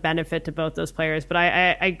think, is a benefit to both those players. But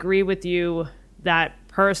I agree with you that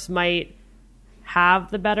Purce might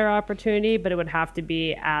have the better opportunity, but it would have to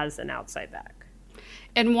be as an outside back.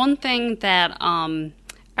 And one thing that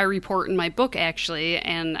I report in my book, actually,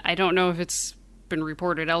 and I don't know if it's been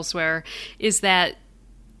reported elsewhere, is that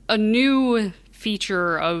a new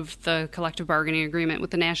feature of the collective bargaining agreement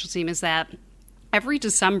with the national team is that every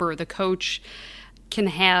December the coach can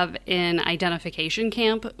have an identification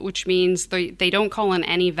camp, which means they don't call in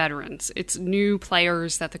any veterans. It's new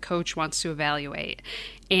players that the coach wants to evaluate.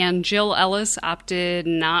 And Jill Ellis opted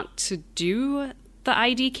not to do the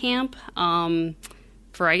ID camp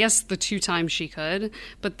for, I guess, the 2 times she could.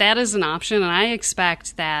 But that is an option, and I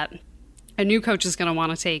expect that a new coach is going to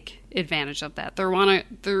want to take advantage of that. They're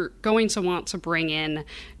going to want to bring in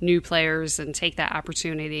new players and take that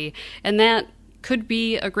opportunity. And that could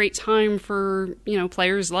be a great time for,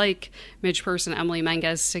 players like Midge Purce and Emily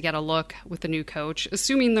Menges to get a look with the new coach,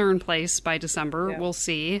 assuming they're in place by December. Yeah. We'll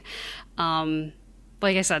see.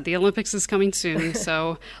 Like I said, the Olympics is coming soon,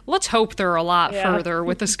 so let's hope they're a lot further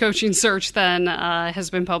with this coaching search than has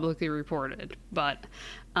been publicly reported. But,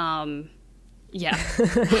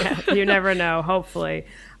 you never know, hopefully.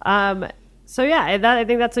 So yeah, I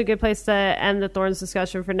think that's a good place to end the Thorns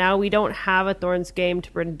discussion for now. We don't have a Thorns game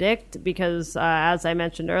to predict because, as I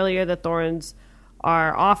mentioned earlier, the Thorns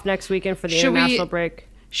are off next weekend for the international break.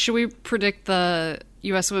 Should we predict the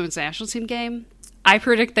U.S. Women's National Team game? I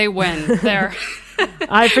predict they win. We're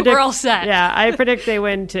all set. Yeah, I predict they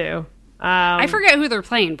win too. I forget who they're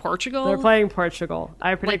playing. Portugal? They're playing Portugal.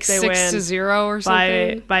 I predict they win 6-0 or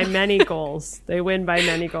something. By many goals. They win by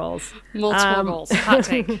many goals. Multiple goals. Hot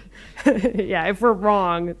take. Yeah, if we're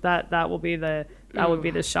wrong, that will be the would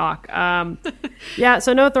be the shock. Yeah,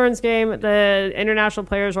 so no Thorns game. The international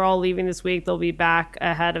players are all leaving this week. They'll be back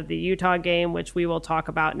ahead of the Utah game, which we will talk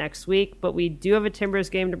about next week. But we do have a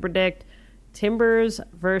Timbers game to predict. Timbers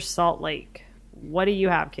versus Salt Lake. What do you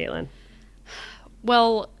have, Caitlin?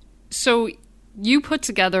 Well, so you put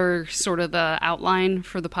together sort of the outline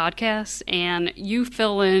for the podcast, and you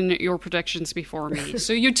fill in your predictions before me.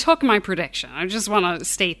 So you took my prediction. I just want to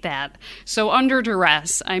state that. So under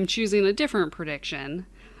duress, I'm choosing a different prediction,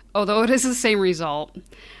 although it is the same result.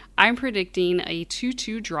 I'm predicting a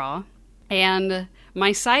 2-2 draw, and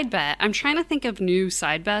my side bet, I'm trying to think of new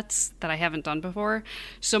side bets that I haven't done before.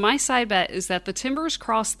 So my side bet is that the Timbers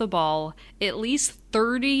cross the ball at least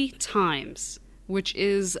 30 times, which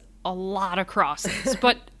is a lot of crosses.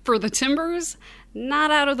 But for the Timbers,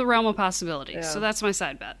 not out of the realm of possibility. Yeah. So that's my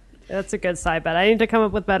side bet. That's a good side bet. I need to come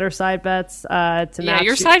up with better side bets to match. Yeah,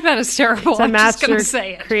 your side bet is terrible. I'm just going to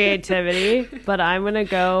say it. Creativity. But I'm going to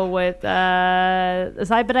go with a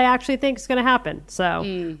side bet I actually think is going to happen. So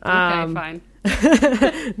okay, fine.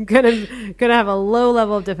 I'm gonna have a low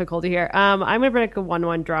level of difficulty here. I'm gonna predict a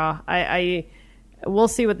 1-1 draw. We'll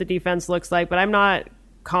see what the defense looks like, but I'm not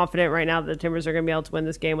confident right now that the Timbers are going to be able to win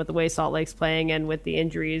this game with the way Salt Lake's playing and with the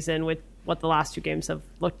injuries and with what the last two games have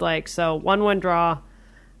looked like. So 1-1 draw.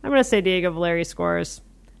 I'm going to say Diego Valeri scores.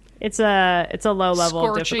 It's a low level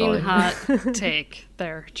of difficulty. Scorching hot take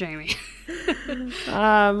there, Jamie.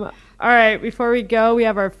 All right, before we go, we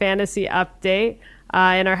have our fantasy update.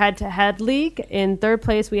 In our head-to-head league, in third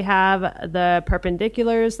place, we have the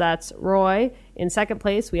Perpendiculars. That's Roy. In second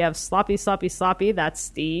place, we have Sloppy. That's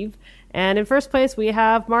Steve. And in first place, we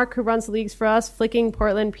have Mark, who runs the leagues for us, Flicking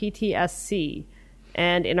Portland PTSC.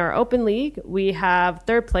 And in our open league, we have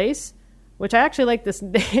third place, which I actually like this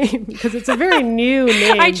name because it's a very new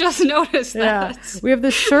name. I just noticed that. Yeah. We have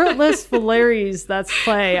the Shirtless Valeries. That's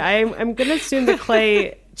Clay. I'm going to assume that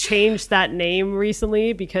Clay changed that name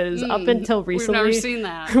recently because up until recently we've never seen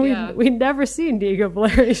that. We'd never seen Diego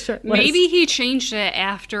Valeri shirtless. Maybe he changed it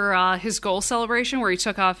after his goal celebration where he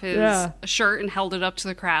took off his shirt and held it up to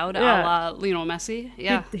the crowd, a la Lionel Messi.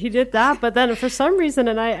 Yeah, he did that, but then for some reason,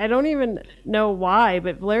 and I don't even know why,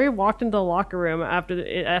 but Valeri walked into the locker room at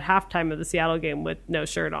halftime of the Seattle game with no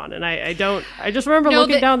shirt on, and I just remember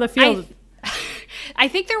looking down the field. I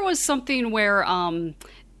think there was something where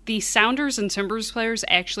the Sounders and Timbers players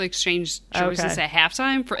actually exchanged jerseys at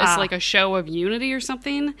halftime as like a show of unity or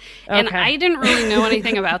something. And I didn't really know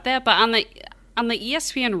anything about that, but on the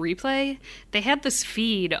ESPN replay, they had this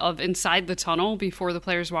feed of inside the tunnel before the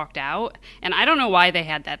players walked out. And I don't know why they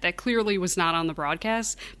had that. That clearly was not on the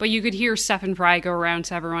broadcast. But you could hear Stephen Fry go around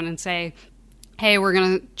to everyone and say, hey, we're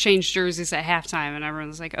going to change jerseys at halftime. And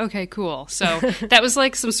everyone's like, okay, cool. So that was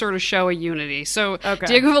like some sort of show of unity. So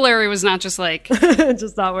Diego Valeri was not just like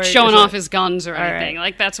just not showing off his guns or anything.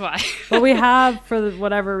 Like, that's why. But we have, for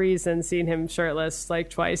whatever reason, seen him shirtless like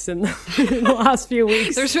twice in the last few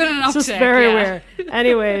weeks. There's been an uptick. It's just very weird.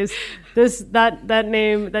 Anyways,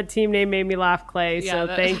 that team name made me laugh, Clay. So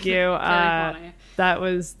thank you.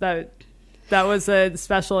 That was a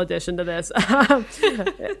special addition to this.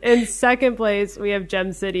 In second place, we have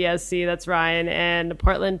Gem City SC, that's Ryan, and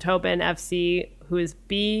Portland Tobin FC, who is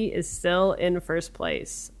B, is still in first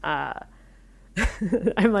place. I'm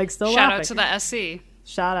like still Shout laughing. Out to the SC.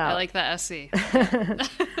 Shout out. I like the SC.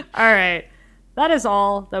 All right. That is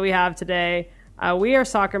all that we have today. We are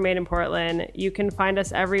Soccer Made in Portland. You can find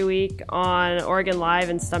us every week on Oregon Live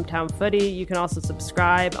and Stumptown Footy. You can also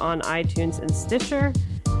subscribe on iTunes and Stitcher.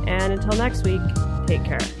 And until next week, take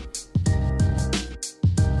care.